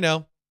like,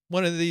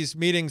 one of these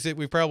meetings that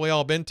we've probably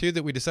all been to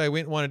that we decided we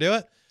didn't want to do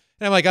it.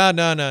 And I'm like,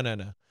 no.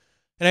 And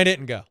I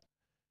didn't go.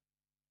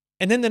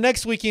 And then the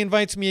next week he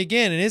invites me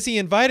again. And as he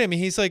invited me,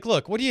 he's like,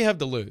 look, what do you have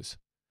to lose?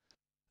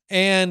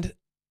 And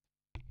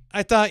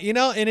I thought,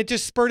 and it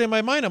just spurred in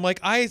my mind. I'm like,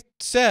 I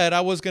said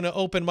I was going to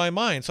open my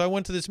mind. So I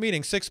went to this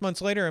meeting. 6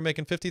 months later, I'm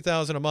making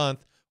 $50,000 a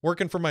month,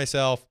 working for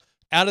myself,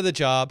 out of the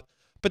job.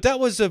 But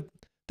these are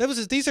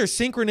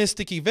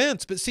synchronistic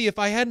events. But see, if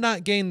I had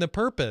not gained the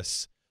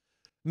purpose,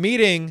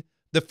 meeting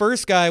the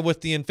first guy with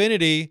the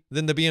Infinity,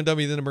 then the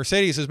BMW, then the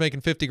Mercedes is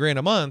making 50 grand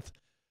a month,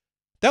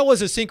 that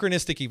was a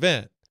synchronistic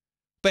event.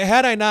 But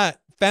had I not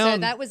found so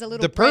that was a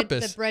little the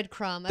purpose, the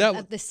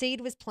breadcrumb, the seed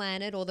was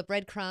planted, or the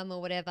breadcrumb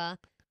or whatever,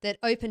 that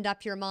opened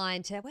up your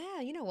mind to, wow,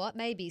 you know what,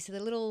 maybe. So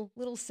the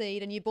little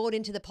seed, and you bought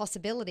into the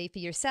possibility for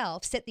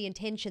yourself, set the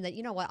intention that,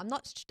 you know what, I'm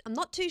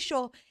not too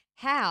sure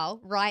how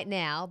right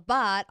now,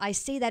 but I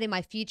see that in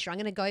my future. I'm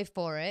going to go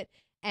for it.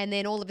 And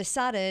then all of a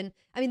sudden,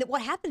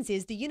 what happens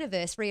is the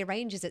universe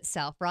rearranges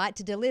itself, right,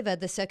 to deliver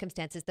the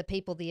circumstances, the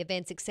people, the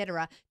events,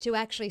 etc., to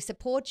actually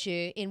support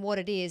you in what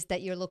it is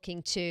that you're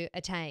looking to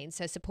attain.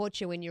 So support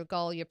you in your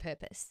goal, your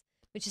purpose,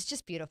 which is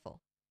just beautiful.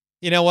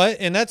 You know what?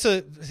 And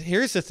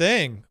here's the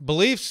thing.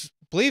 Beliefs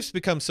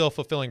become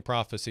self-fulfilling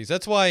prophecies.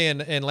 That's why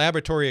in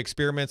laboratory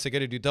experiments, they got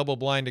to do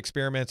double-blind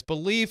experiments.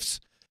 Beliefs,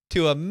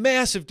 to a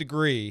massive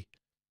degree,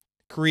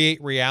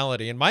 create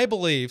reality. And my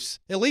beliefs,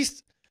 at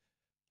least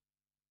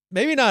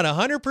maybe not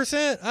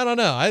 100%. I don't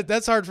know.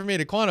 That's hard for me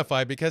to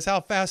quantify because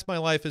how fast my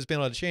life has been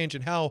able to change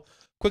and how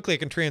quickly I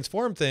can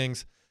transform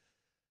things.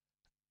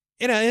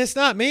 And it's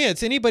not me.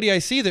 It's anybody I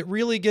see that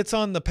really gets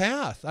on the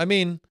path.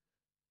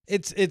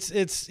 It's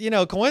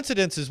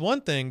coincidence is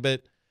one thing,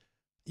 but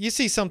you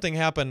see something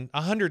happen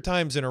 100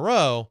 times in a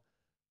row,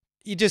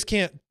 you just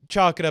can't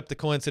chalk it up to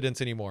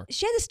coincidence anymore.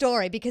 Share the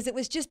story because it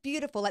was just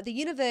beautiful. Like the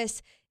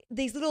universe,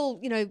 these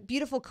little,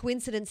 beautiful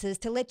coincidences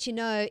to let you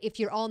know if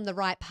you're on the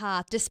right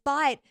path,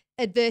 despite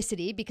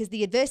adversity, because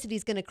the adversity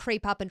is going to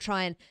creep up and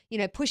try and,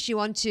 push you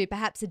onto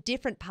perhaps a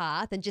different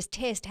path and just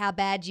test how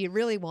bad you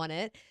really want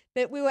it.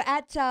 But we were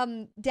at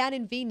down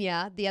in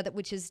Vinya,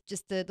 which is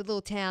just the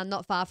little town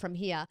not far from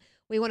here.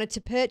 We wanted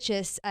to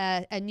purchase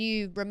a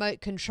new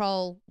remote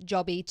control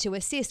jobby to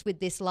assist with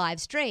this live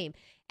stream.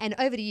 And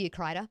over to you,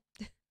 Krider.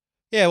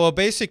 Yeah, well,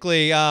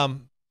 basically,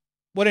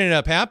 what ended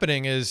up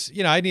happening is,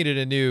 I needed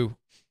a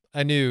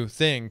new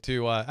thing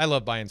to. I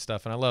love buying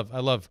stuff, and I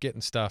love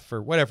getting stuff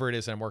for whatever it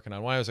is I'm working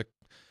on. When I was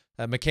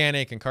a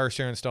mechanic and car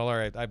share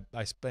installer,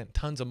 I spent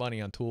tons of money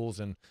on tools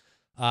and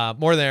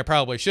more than I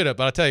probably should have.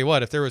 But I'll tell you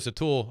what, if there was a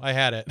tool, I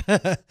had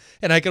it,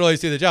 and I could always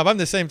do the job. I'm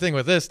the same thing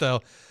with this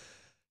though.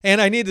 And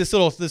I need this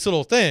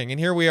little thing, and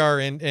here we are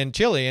in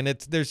Chile, and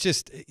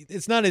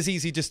it's not as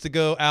easy just to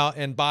go out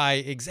and buy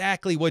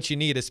exactly what you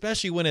need,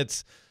 especially when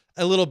it's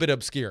a little bit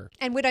obscure.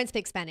 And we don't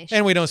speak Spanish.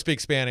 And we don't speak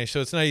Spanish, so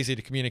it's not easy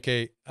to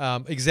communicate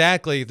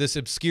exactly this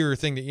obscure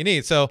thing that you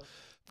need. So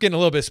getting a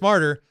little bit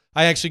smarter,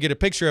 I actually get a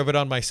picture of it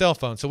on my cell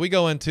phone. So we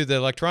go into the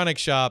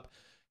electronics shop,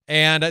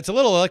 And it's a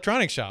little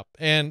electronics shop.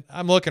 And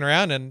I'm looking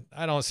around and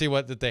I don't see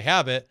that they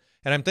have it.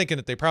 And I'm thinking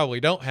that they probably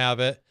don't have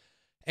it.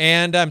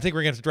 And I'm thinking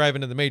we're going to have to drive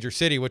into the major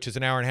city, which is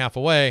an hour and a half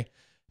away.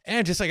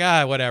 And just like,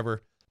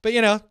 whatever. But,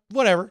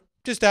 whatever.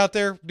 Just out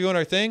there doing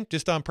our thing,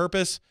 just on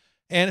purpose.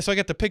 And so I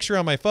got the picture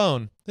on my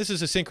phone. This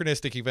is a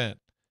synchronistic event.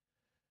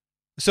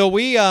 So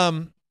we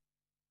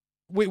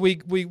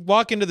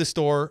walk into the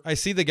store. I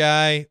see the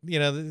guy,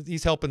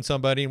 he's helping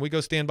somebody, and we go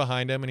stand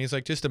behind him. And he's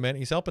like, just a minute.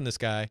 He's helping this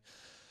guy.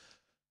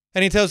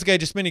 And he tells the guy,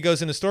 just a minute. He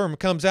goes in the store and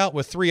comes out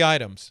with 3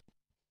 items.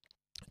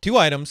 2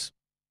 items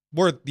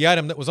were the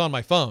item that was on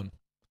my phone,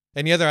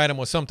 and the other item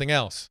was something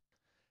else.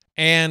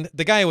 And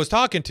the guy I was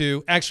talking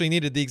to actually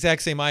needed the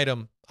exact same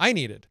item I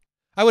needed.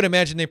 I would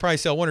imagine they probably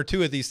sell 1 or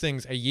 2 of these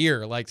things a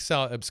year, like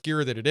how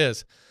obscure that it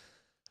is.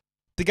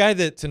 The guy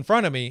that's in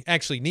front of me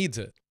actually needs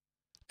it.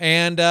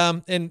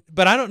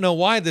 But I don't know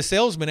why the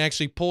salesman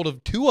actually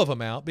pulled 2 of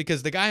them out,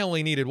 because the guy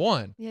only needed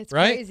 1. Yeah, it's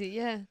right? crazy,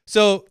 yeah.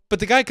 So, but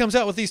the guy comes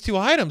out with these 2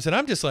 items, and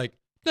I'm just like,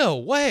 no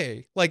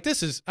way. Like,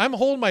 I'm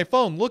holding my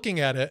phone looking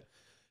at it,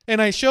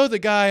 and I show the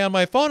guy on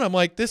my phone, I'm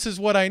like, this is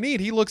what I need.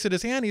 He looks at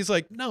his hand, he's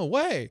like, no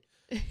way.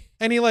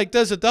 And he like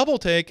does a double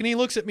take, and he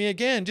looks at me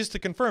again just to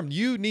confirm,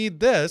 you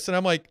need this. And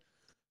I'm like,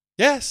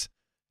 yes.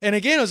 And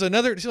again, it was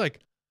another, she's like,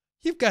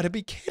 you've got to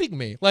be kidding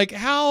me. Like,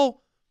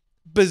 how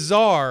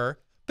bizarre.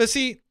 But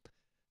see,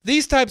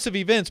 these types of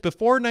events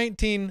before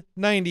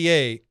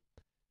 1998,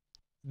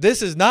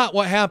 this is not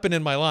what happened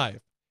in my life.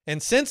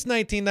 And since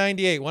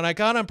 1998, when I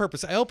got on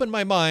purpose, I opened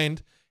my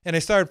mind and I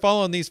started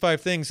following these 5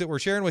 things that we're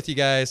sharing with you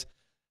guys.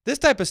 This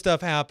type of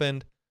stuff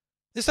happened.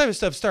 This type of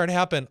stuff started to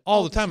happen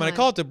all the time. And I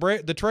call it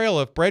the trail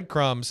of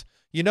breadcrumbs.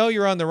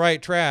 You're on the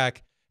right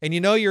track, and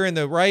you're in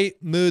the right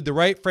mood, the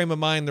right frame of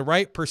mind, the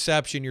right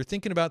perception. You're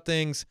thinking about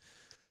things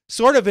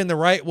sort of in the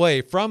right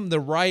way, from the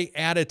right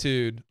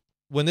attitude,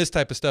 when this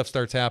type of stuff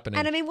starts happening.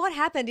 And I mean, what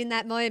happened in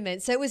that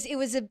moment? So it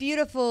was a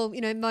beautiful,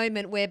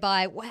 moment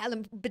whereby, wow,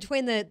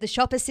 between the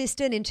shop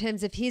assistant, in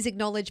terms of his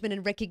acknowledgement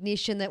and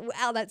recognition that,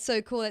 wow, that's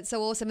so cool, that's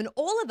so awesome. And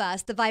all of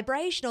us, the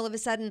vibration all of a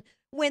sudden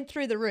went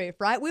through the roof,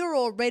 right? We were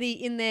already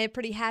in there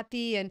pretty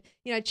happy and,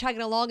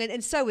 chugging along.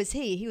 And so was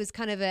he. He was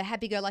kind of a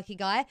happy-go-lucky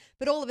guy.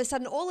 But all of a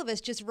sudden, all of us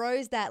just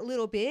rose that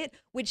little bit,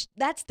 which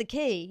that's the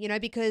key,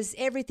 because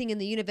everything in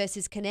the universe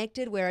is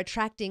connected. We're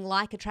attracting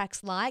like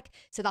attracts like.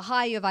 So the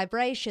higher your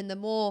vibration, the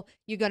more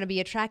you're going to be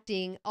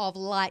attracting of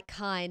like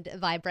kind of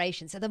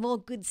vibration. So the more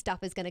good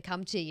stuff is going to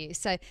come to you.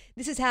 So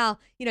this is how,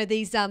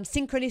 these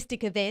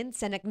synchronistic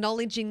events, and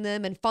acknowledging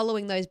them and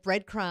following those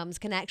breadcrumbs,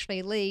 can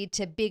actually lead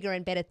to bigger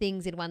and better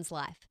things in one's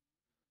life.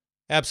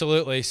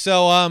 Absolutely.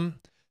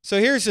 So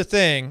here's the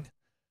thing.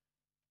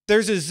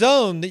 There's a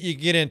zone that you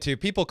get into.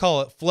 People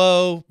call it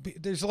flow.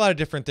 There's a lot of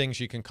different things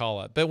you can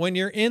call it. But when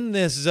you're in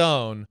this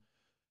zone,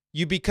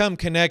 you become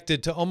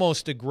connected to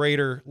almost a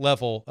greater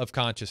level of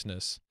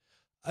consciousness,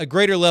 a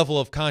greater level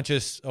of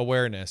conscious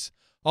awareness.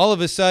 All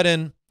of a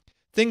sudden,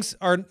 things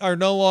are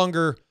no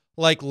longer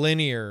like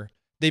linear.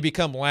 They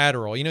become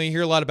lateral. You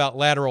hear a lot about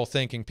lateral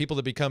thinking. People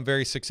that become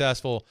very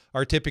successful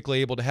are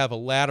typically able to have a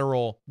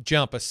lateral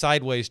jump, a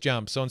sideways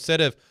jump. So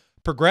instead of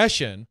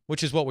progression,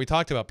 which is what we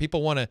talked about,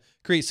 people want to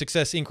create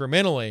success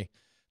incrementally.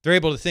 They're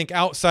able to think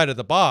outside of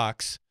the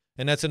box,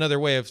 and that's another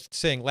way of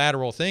saying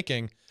lateral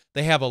thinking.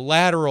 They have a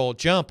lateral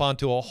jump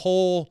onto a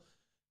whole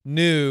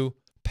new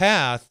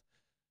path.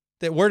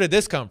 That, where did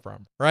this come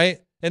from,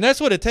 right? And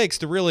that's what it takes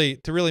to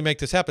really make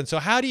this happen. So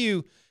how do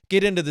you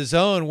get into the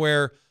zone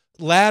where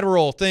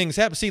lateral things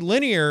happen? See,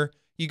 linear,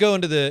 you go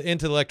into the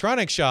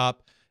electronics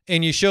shop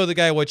and you show the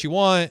guy what you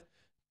want,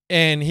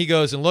 and he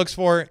goes and looks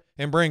for it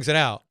and brings it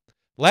out.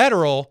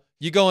 Lateral,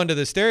 you go into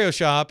the stereo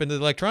shop, into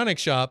the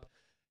electronics shop,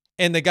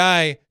 and the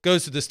guy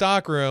goes to the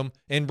stock room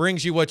and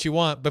brings you what you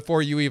want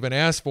before you even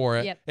ask for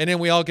it. Yep. And then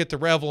we all get to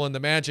revel in the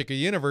magic of the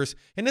universe.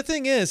 And the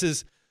thing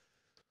is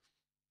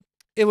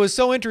it was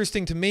so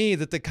interesting to me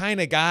that the kind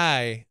of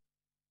guy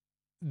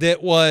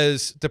that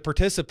was the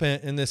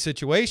participant in this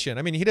situation,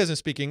 I mean, he doesn't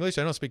speak English.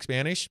 I don't speak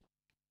Spanish.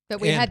 But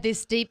we had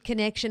this deep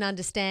connection,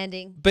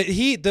 understanding. But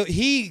he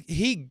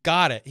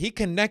got it. He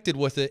connected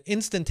with it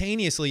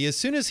instantaneously. As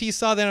soon as he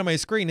saw that on my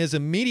screen, his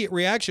immediate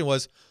reaction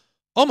was,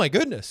 oh my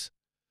goodness.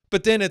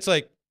 But then it's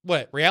like,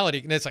 what,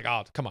 reality? And it's like,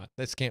 oh, come on,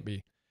 this can't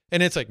be.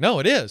 And it's like, no,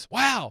 it is.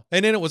 Wow.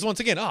 And then it was once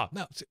again, oh,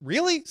 no,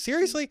 really?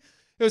 Seriously?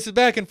 It was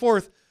back and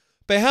forth.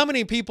 But how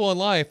many people in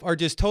life are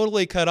just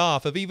totally cut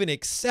off of even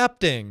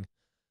accepting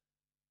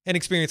an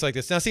experience like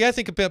this? Now, see, I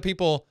think about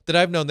people that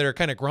I've known that are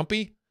kind of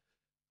grumpy.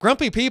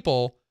 Grumpy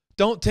people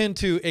don't tend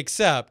to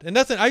accept. And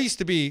I used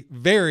to be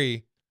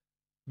very,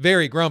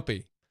 very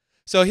grumpy.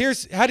 So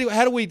here's how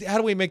do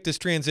we make this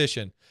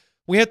transition?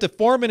 We have to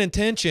form an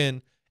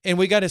intention, and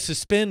we got to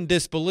suspend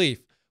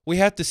disbelief. We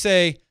have to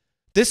say,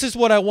 this is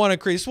what I want to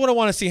create. This is what I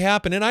want to see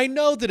happen. And I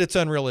know that it's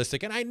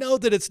unrealistic, and I know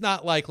that it's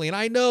not likely, and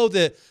I know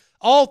that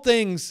all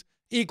things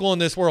equal in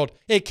this world,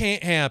 it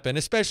can't happen,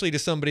 especially to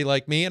somebody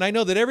like me. And I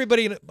know that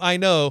everybody I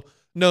know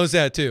knows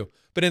that too.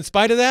 But in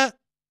spite of that,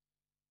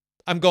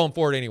 I'm going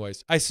for it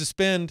anyways. I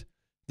suspend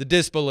the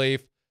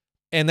disbelief.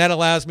 And that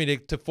allows me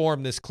to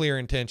form this clear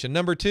intention.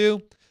 Number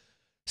 2,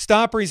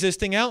 stop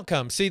resisting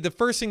outcomes. See, the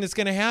first thing that's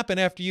going to happen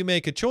after you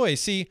make a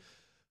choice, see,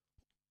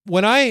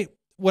 when I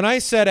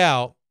set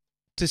out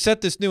to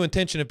set this new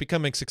intention of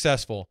becoming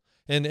successful,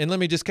 and let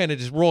me just kind of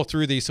just roll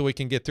through these so we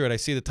can get through it. I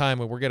see the time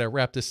and we're going to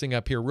wrap this thing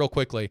up here real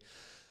quickly.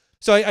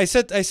 So I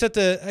set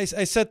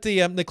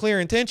the clear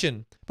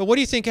intention. But what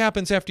do you think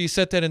happens after you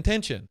set that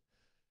intention?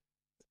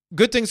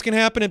 Good things can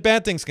happen and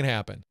bad things can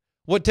happen.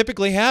 What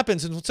typically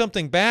happens is when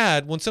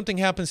something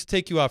happens to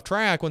take you off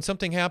track, when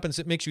something happens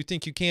that makes you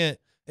think you can't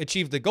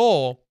achieve the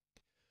goal,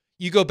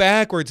 you go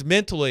backwards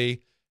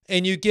mentally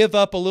and you give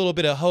up a little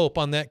bit of hope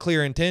on that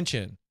clear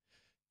intention.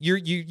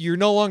 You're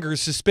no longer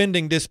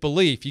suspending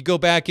disbelief. You go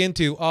back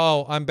into,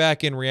 oh, I'm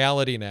back in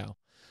reality now.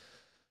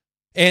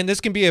 And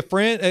this can be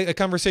a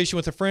conversation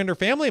with a friend or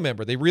family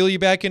member. They reel you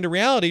back into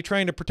reality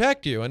trying to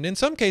protect you. And in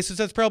some cases,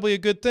 that's probably a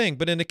good thing.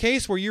 But in a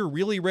case where you're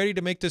really ready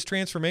to make this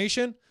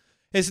transformation,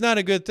 it's not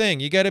a good thing.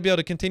 You got to be able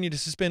to continue to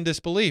suspend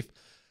disbelief.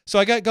 So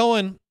I got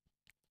going.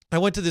 I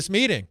went to this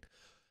meeting.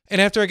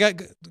 And after I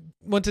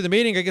went to the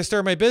meeting, I got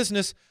started my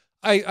business.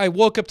 I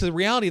woke up to the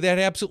reality that I had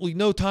absolutely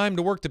no time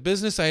to work the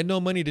business. I had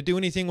no money to do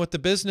anything with the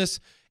business.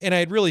 And I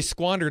had really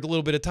squandered a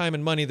little bit of time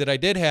and money that I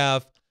did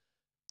have.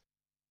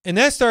 And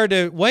that started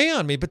to weigh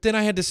on me. But then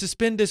I had to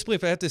suspend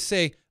disbelief. I had to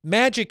say,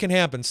 magic can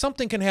happen.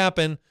 Something can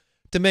happen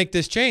to make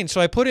this change.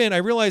 So I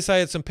realized I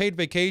had some paid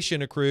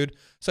vacation accrued.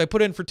 So I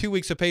put in for 2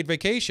 weeks of paid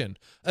vacation.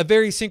 A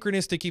very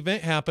synchronistic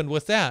event happened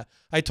with that.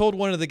 I told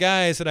one of the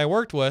guys that I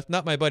worked with,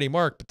 not my buddy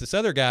Mark, but this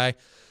other guy,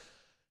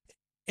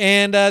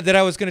 and that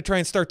I was going to try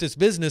and start this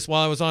business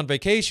while I was on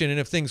vacation. And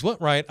if things went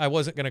right, I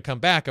wasn't going to come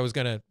back. I was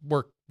going to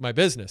work my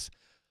business.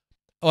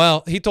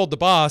 Well, he told the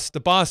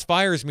boss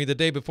fires me the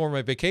day before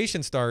my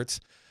vacation starts.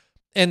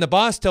 And the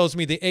boss tells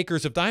me the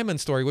acres of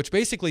diamond story, which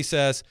basically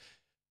says,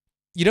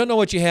 you don't know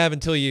what you have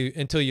until you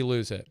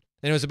lose it.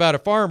 And it was about a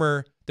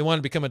farmer that wanted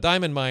to become a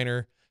diamond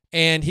miner.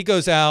 And he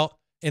goes out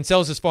and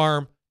sells his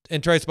farm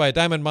and tries to buy a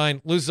diamond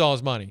mine, loses all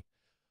his money.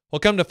 Well,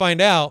 come to find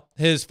out,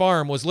 his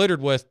farm was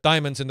littered with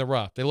diamonds in the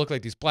rough. They looked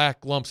like these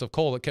black lumps of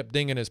coal that kept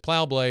dinging his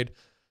plow blade.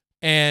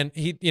 And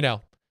he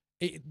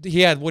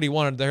had what he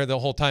wanted there the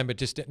whole time, but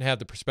just didn't have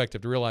the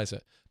perspective to realize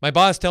it. My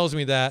boss tells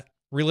me that,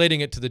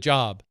 relating it to the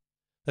job.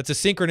 That's a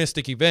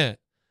synchronistic event.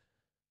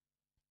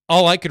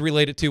 All I could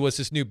relate it to was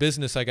this new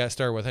business I got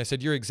started with. I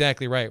said, you're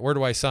exactly right. Where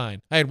do I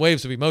sign? I had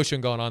waves of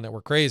emotion going on that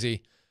were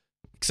crazy.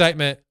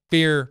 Excitement,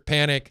 fear,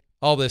 panic,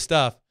 all this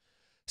stuff.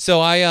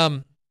 So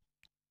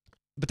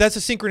but that's a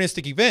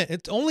synchronistic event.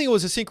 It only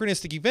was a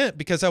synchronistic event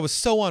because I was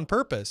so on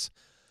purpose.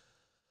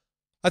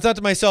 I thought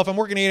to myself, I'm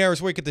working 8 hours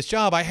a week at this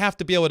job. I have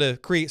to be able to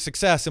create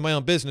success in my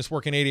own business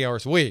working 80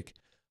 hours a week,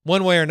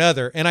 one way or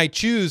another. And I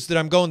choose that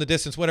I'm going the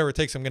distance, whatever it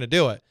takes, I'm going to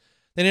do it.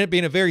 Then it ended up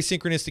being a very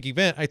synchronistic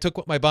event. I took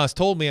what my boss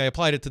told me, I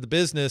applied it to the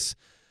business.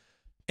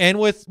 And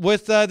with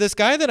this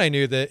guy that I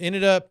knew that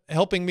ended up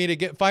helping me to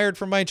get fired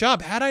from my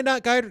job. Had I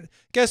not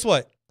guess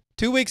what?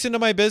 2 weeks into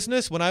my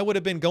business, when I would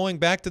have been going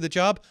back to the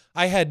job,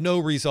 I had no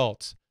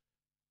results.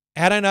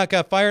 Had I not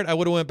got fired, I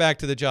would have went back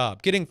to the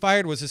job. Getting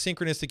fired was a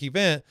synchronistic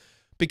event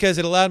because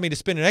it allowed me to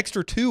spend an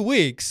extra 2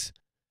 weeks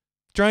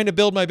trying to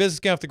build my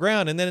business off the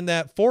ground. And then in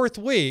that 4th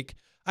week,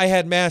 I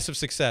had massive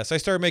success. I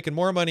started making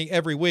more money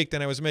every week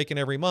than I was making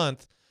every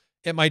month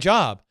at my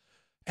job.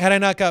 Had I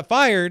not got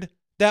fired,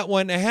 that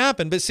wouldn't have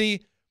happened. But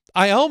see,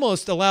 I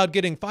almost allowed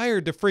getting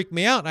fired to freak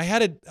me out. I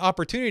had an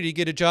opportunity to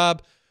get a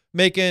job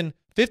making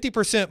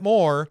 50%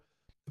 more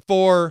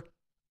for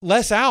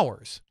less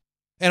hours.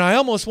 And I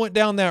almost went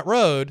down that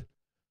road.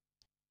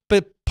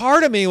 But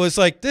part of me was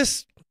like,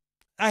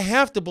 I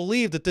have to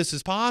believe that this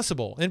is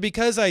possible. And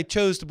because I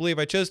chose to believe,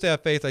 I chose to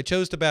have faith, I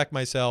chose to back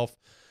myself,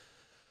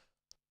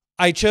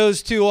 I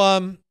chose to,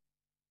 and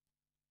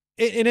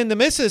in the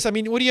misses, I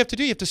mean, what do you have to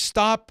do? You have to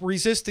stop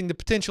resisting the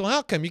potential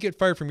outcome. You get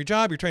fired from your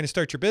job, you're trying to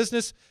start your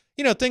business,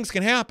 things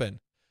can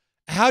happen.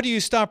 How do you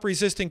stop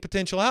resisting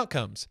potential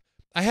outcomes?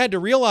 I had to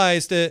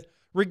realize that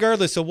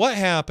regardless of what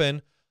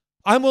happened,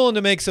 I'm willing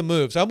to make some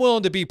moves. I'm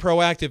willing to be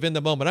proactive in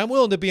the moment. I'm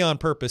willing to be on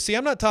purpose. See,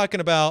 I'm not talking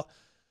about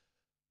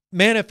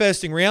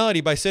manifesting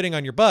reality by sitting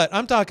on your butt.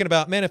 I'm talking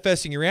about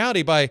manifesting your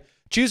reality by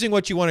choosing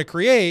what you want to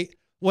create.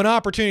 When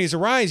opportunities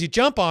arise, you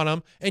jump on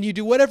them and you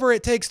do whatever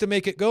it takes to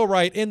make it go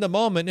right in the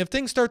moment. And if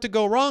things start to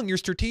go wrong, you're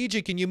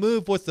strategic and you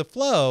move with the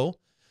flow.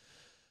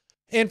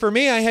 And for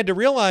me, I had to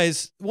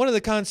realize one of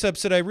the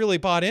concepts that I really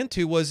bought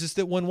into is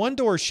that when one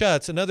door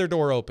shuts, another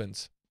door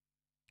opens.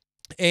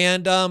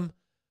 And then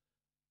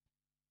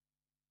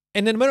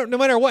no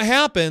matter what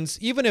happens,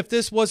 even if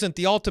this wasn't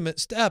the ultimate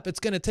step,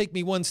 it's going to take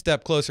me one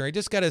step closer. I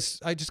just got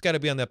to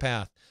be on that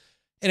path.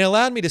 And it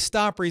allowed me to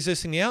stop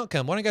resisting the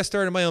outcome. When I got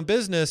started in my own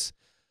business,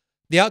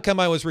 the outcome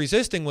I was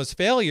resisting was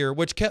failure,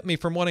 which kept me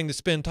from wanting to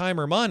spend time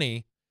or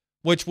money,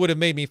 which would have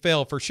made me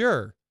fail for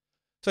sure.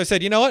 So I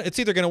said, you know what? It's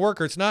either going to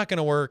work or it's not going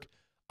to work.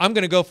 I'm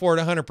going to go for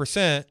it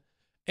 100%.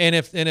 And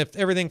if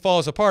everything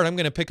falls apart, I'm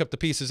going to pick up the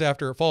pieces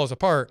after it falls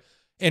apart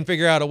and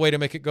figure out a way to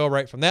make it go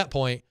right from that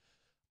point.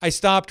 I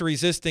stopped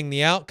resisting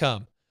the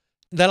outcome.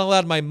 that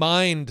allowed my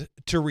mind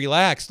to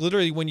relax.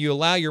 Literally, when you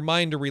allow your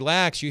mind to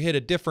relax, you hit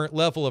a different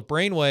level of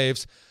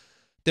brainwaves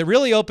that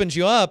really opens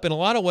you up in a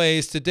lot of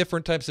ways to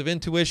different types of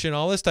intuition,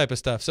 all this type of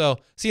stuff. So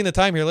seeing the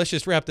time here, let's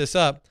just wrap this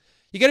up.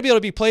 You got to be able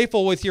to be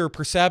playful with your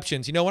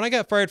perceptions. You know, when I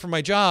got fired from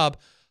my job,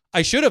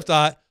 I should have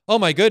thought, oh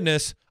my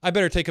goodness, I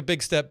better take a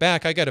big step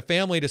back. I got a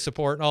family to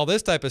support and all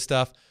this type of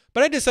stuff.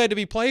 But I decided to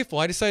be playful.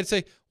 I decided to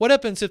say, what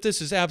happens if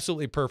this is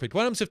absolutely perfect?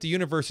 What happens if the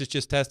universe is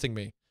just testing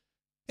me?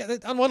 Yeah,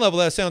 on one level,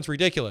 that sounds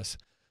ridiculous.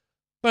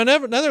 But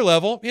on another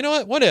level, you know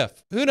what? What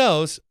if? Who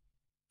knows?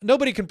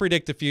 Nobody can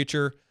predict the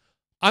future.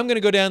 I'm going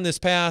to go down this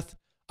path.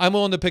 I'm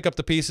willing to pick up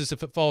the pieces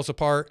if it falls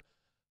apart.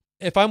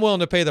 If I'm willing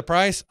to pay the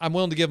price, I'm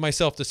willing to give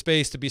myself the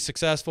space to be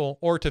successful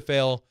or to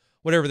fail,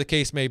 whatever the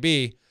case may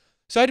be.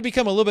 So I had to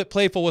become a little bit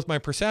playful with my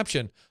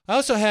perception. I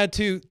also had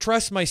to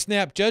trust my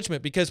snap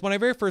judgment, because when I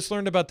very first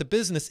learned about the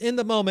business, in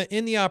the moment,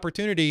 in the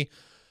opportunity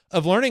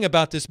of learning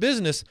about this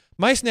business,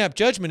 my snap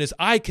judgment is,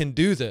 I can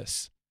do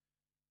this.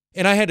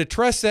 And I had to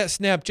trust that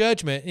snap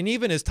judgment. And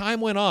even as time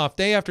went off,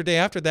 day after day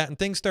after that, and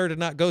things started to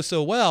not go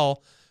so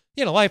well,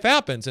 you know, life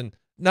happens and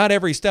not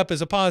every step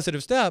is a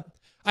positive step.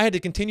 I had to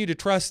continue to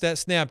trust that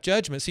snap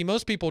judgment. See,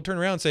 most people turn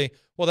around and say,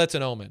 well, that's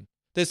an omen.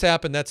 This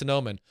happened, that's an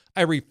omen.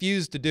 I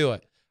refused to do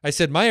it. I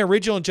said, my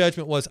original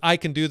judgment was, I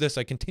can do this.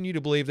 I continue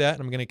to believe that,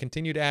 and I'm going to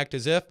continue to act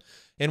as if.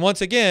 And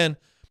once again,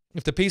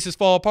 if the pieces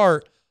fall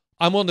apart,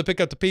 I'm willing to pick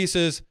up the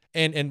pieces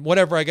and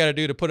whatever I got to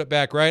do to put it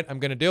back right, I'm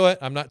going to do it.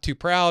 I'm not too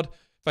proud.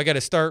 If I got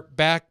to start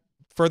back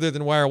further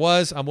than where I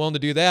was, I'm willing to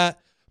do that.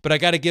 But I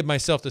got to give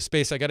myself the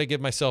space. I got to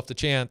give myself the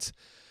chance.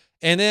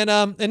 And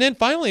then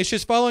finally, it's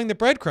just following the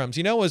breadcrumbs.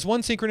 You know, it was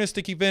one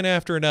synchronistic event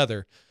after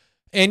another.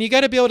 And you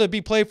got to be able to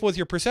be playful with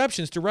your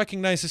perceptions to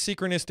recognize a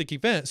synchronistic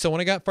event. So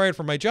when I got fired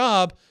from my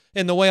job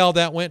and the way all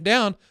that went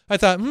down, I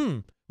thought,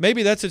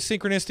 maybe that's a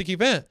synchronistic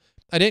event.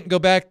 I didn't go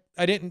back.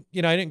 I didn't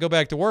go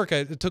back to work.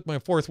 It took my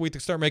 4th week to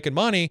start making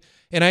money,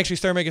 and I actually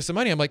started making some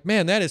money. I'm like,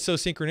 man, that is so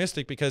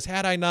synchronistic, because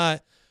had I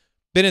not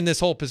been in this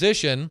whole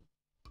position,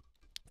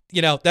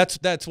 you know, that's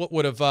what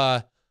would have,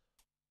 I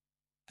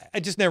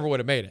just never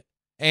would have made it.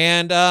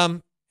 And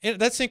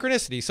that's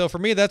synchronicity. So for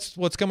me, that's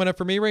what's coming up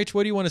for me. Rach,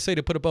 what do you want to say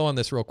to put a bow on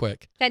this real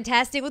quick?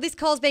 Fantastic. Well, this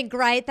call's been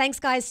great. Thanks,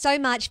 guys, so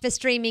much for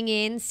streaming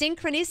in.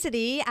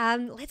 Synchronicity,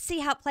 let's see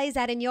how it plays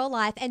out in your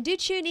life. And do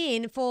tune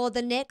in for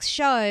the next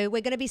show.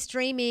 We're going to be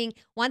streaming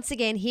once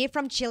again here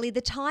from Chile.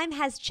 The time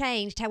has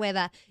changed,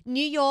 however.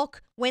 New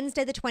York,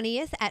 Wednesday the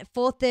 20th at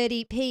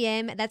 4:30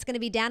 p.m. That's going to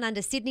be down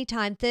under Sydney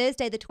time,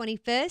 Thursday the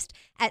 21st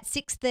at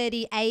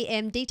 6:30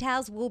 a.m.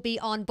 Details will be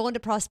on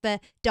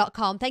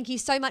borntoprosper.com. Thank you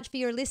so much for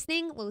your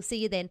listening. We'll see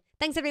you then.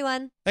 Thanks,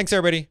 everyone. Thanks,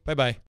 everybody.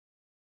 Bye-bye.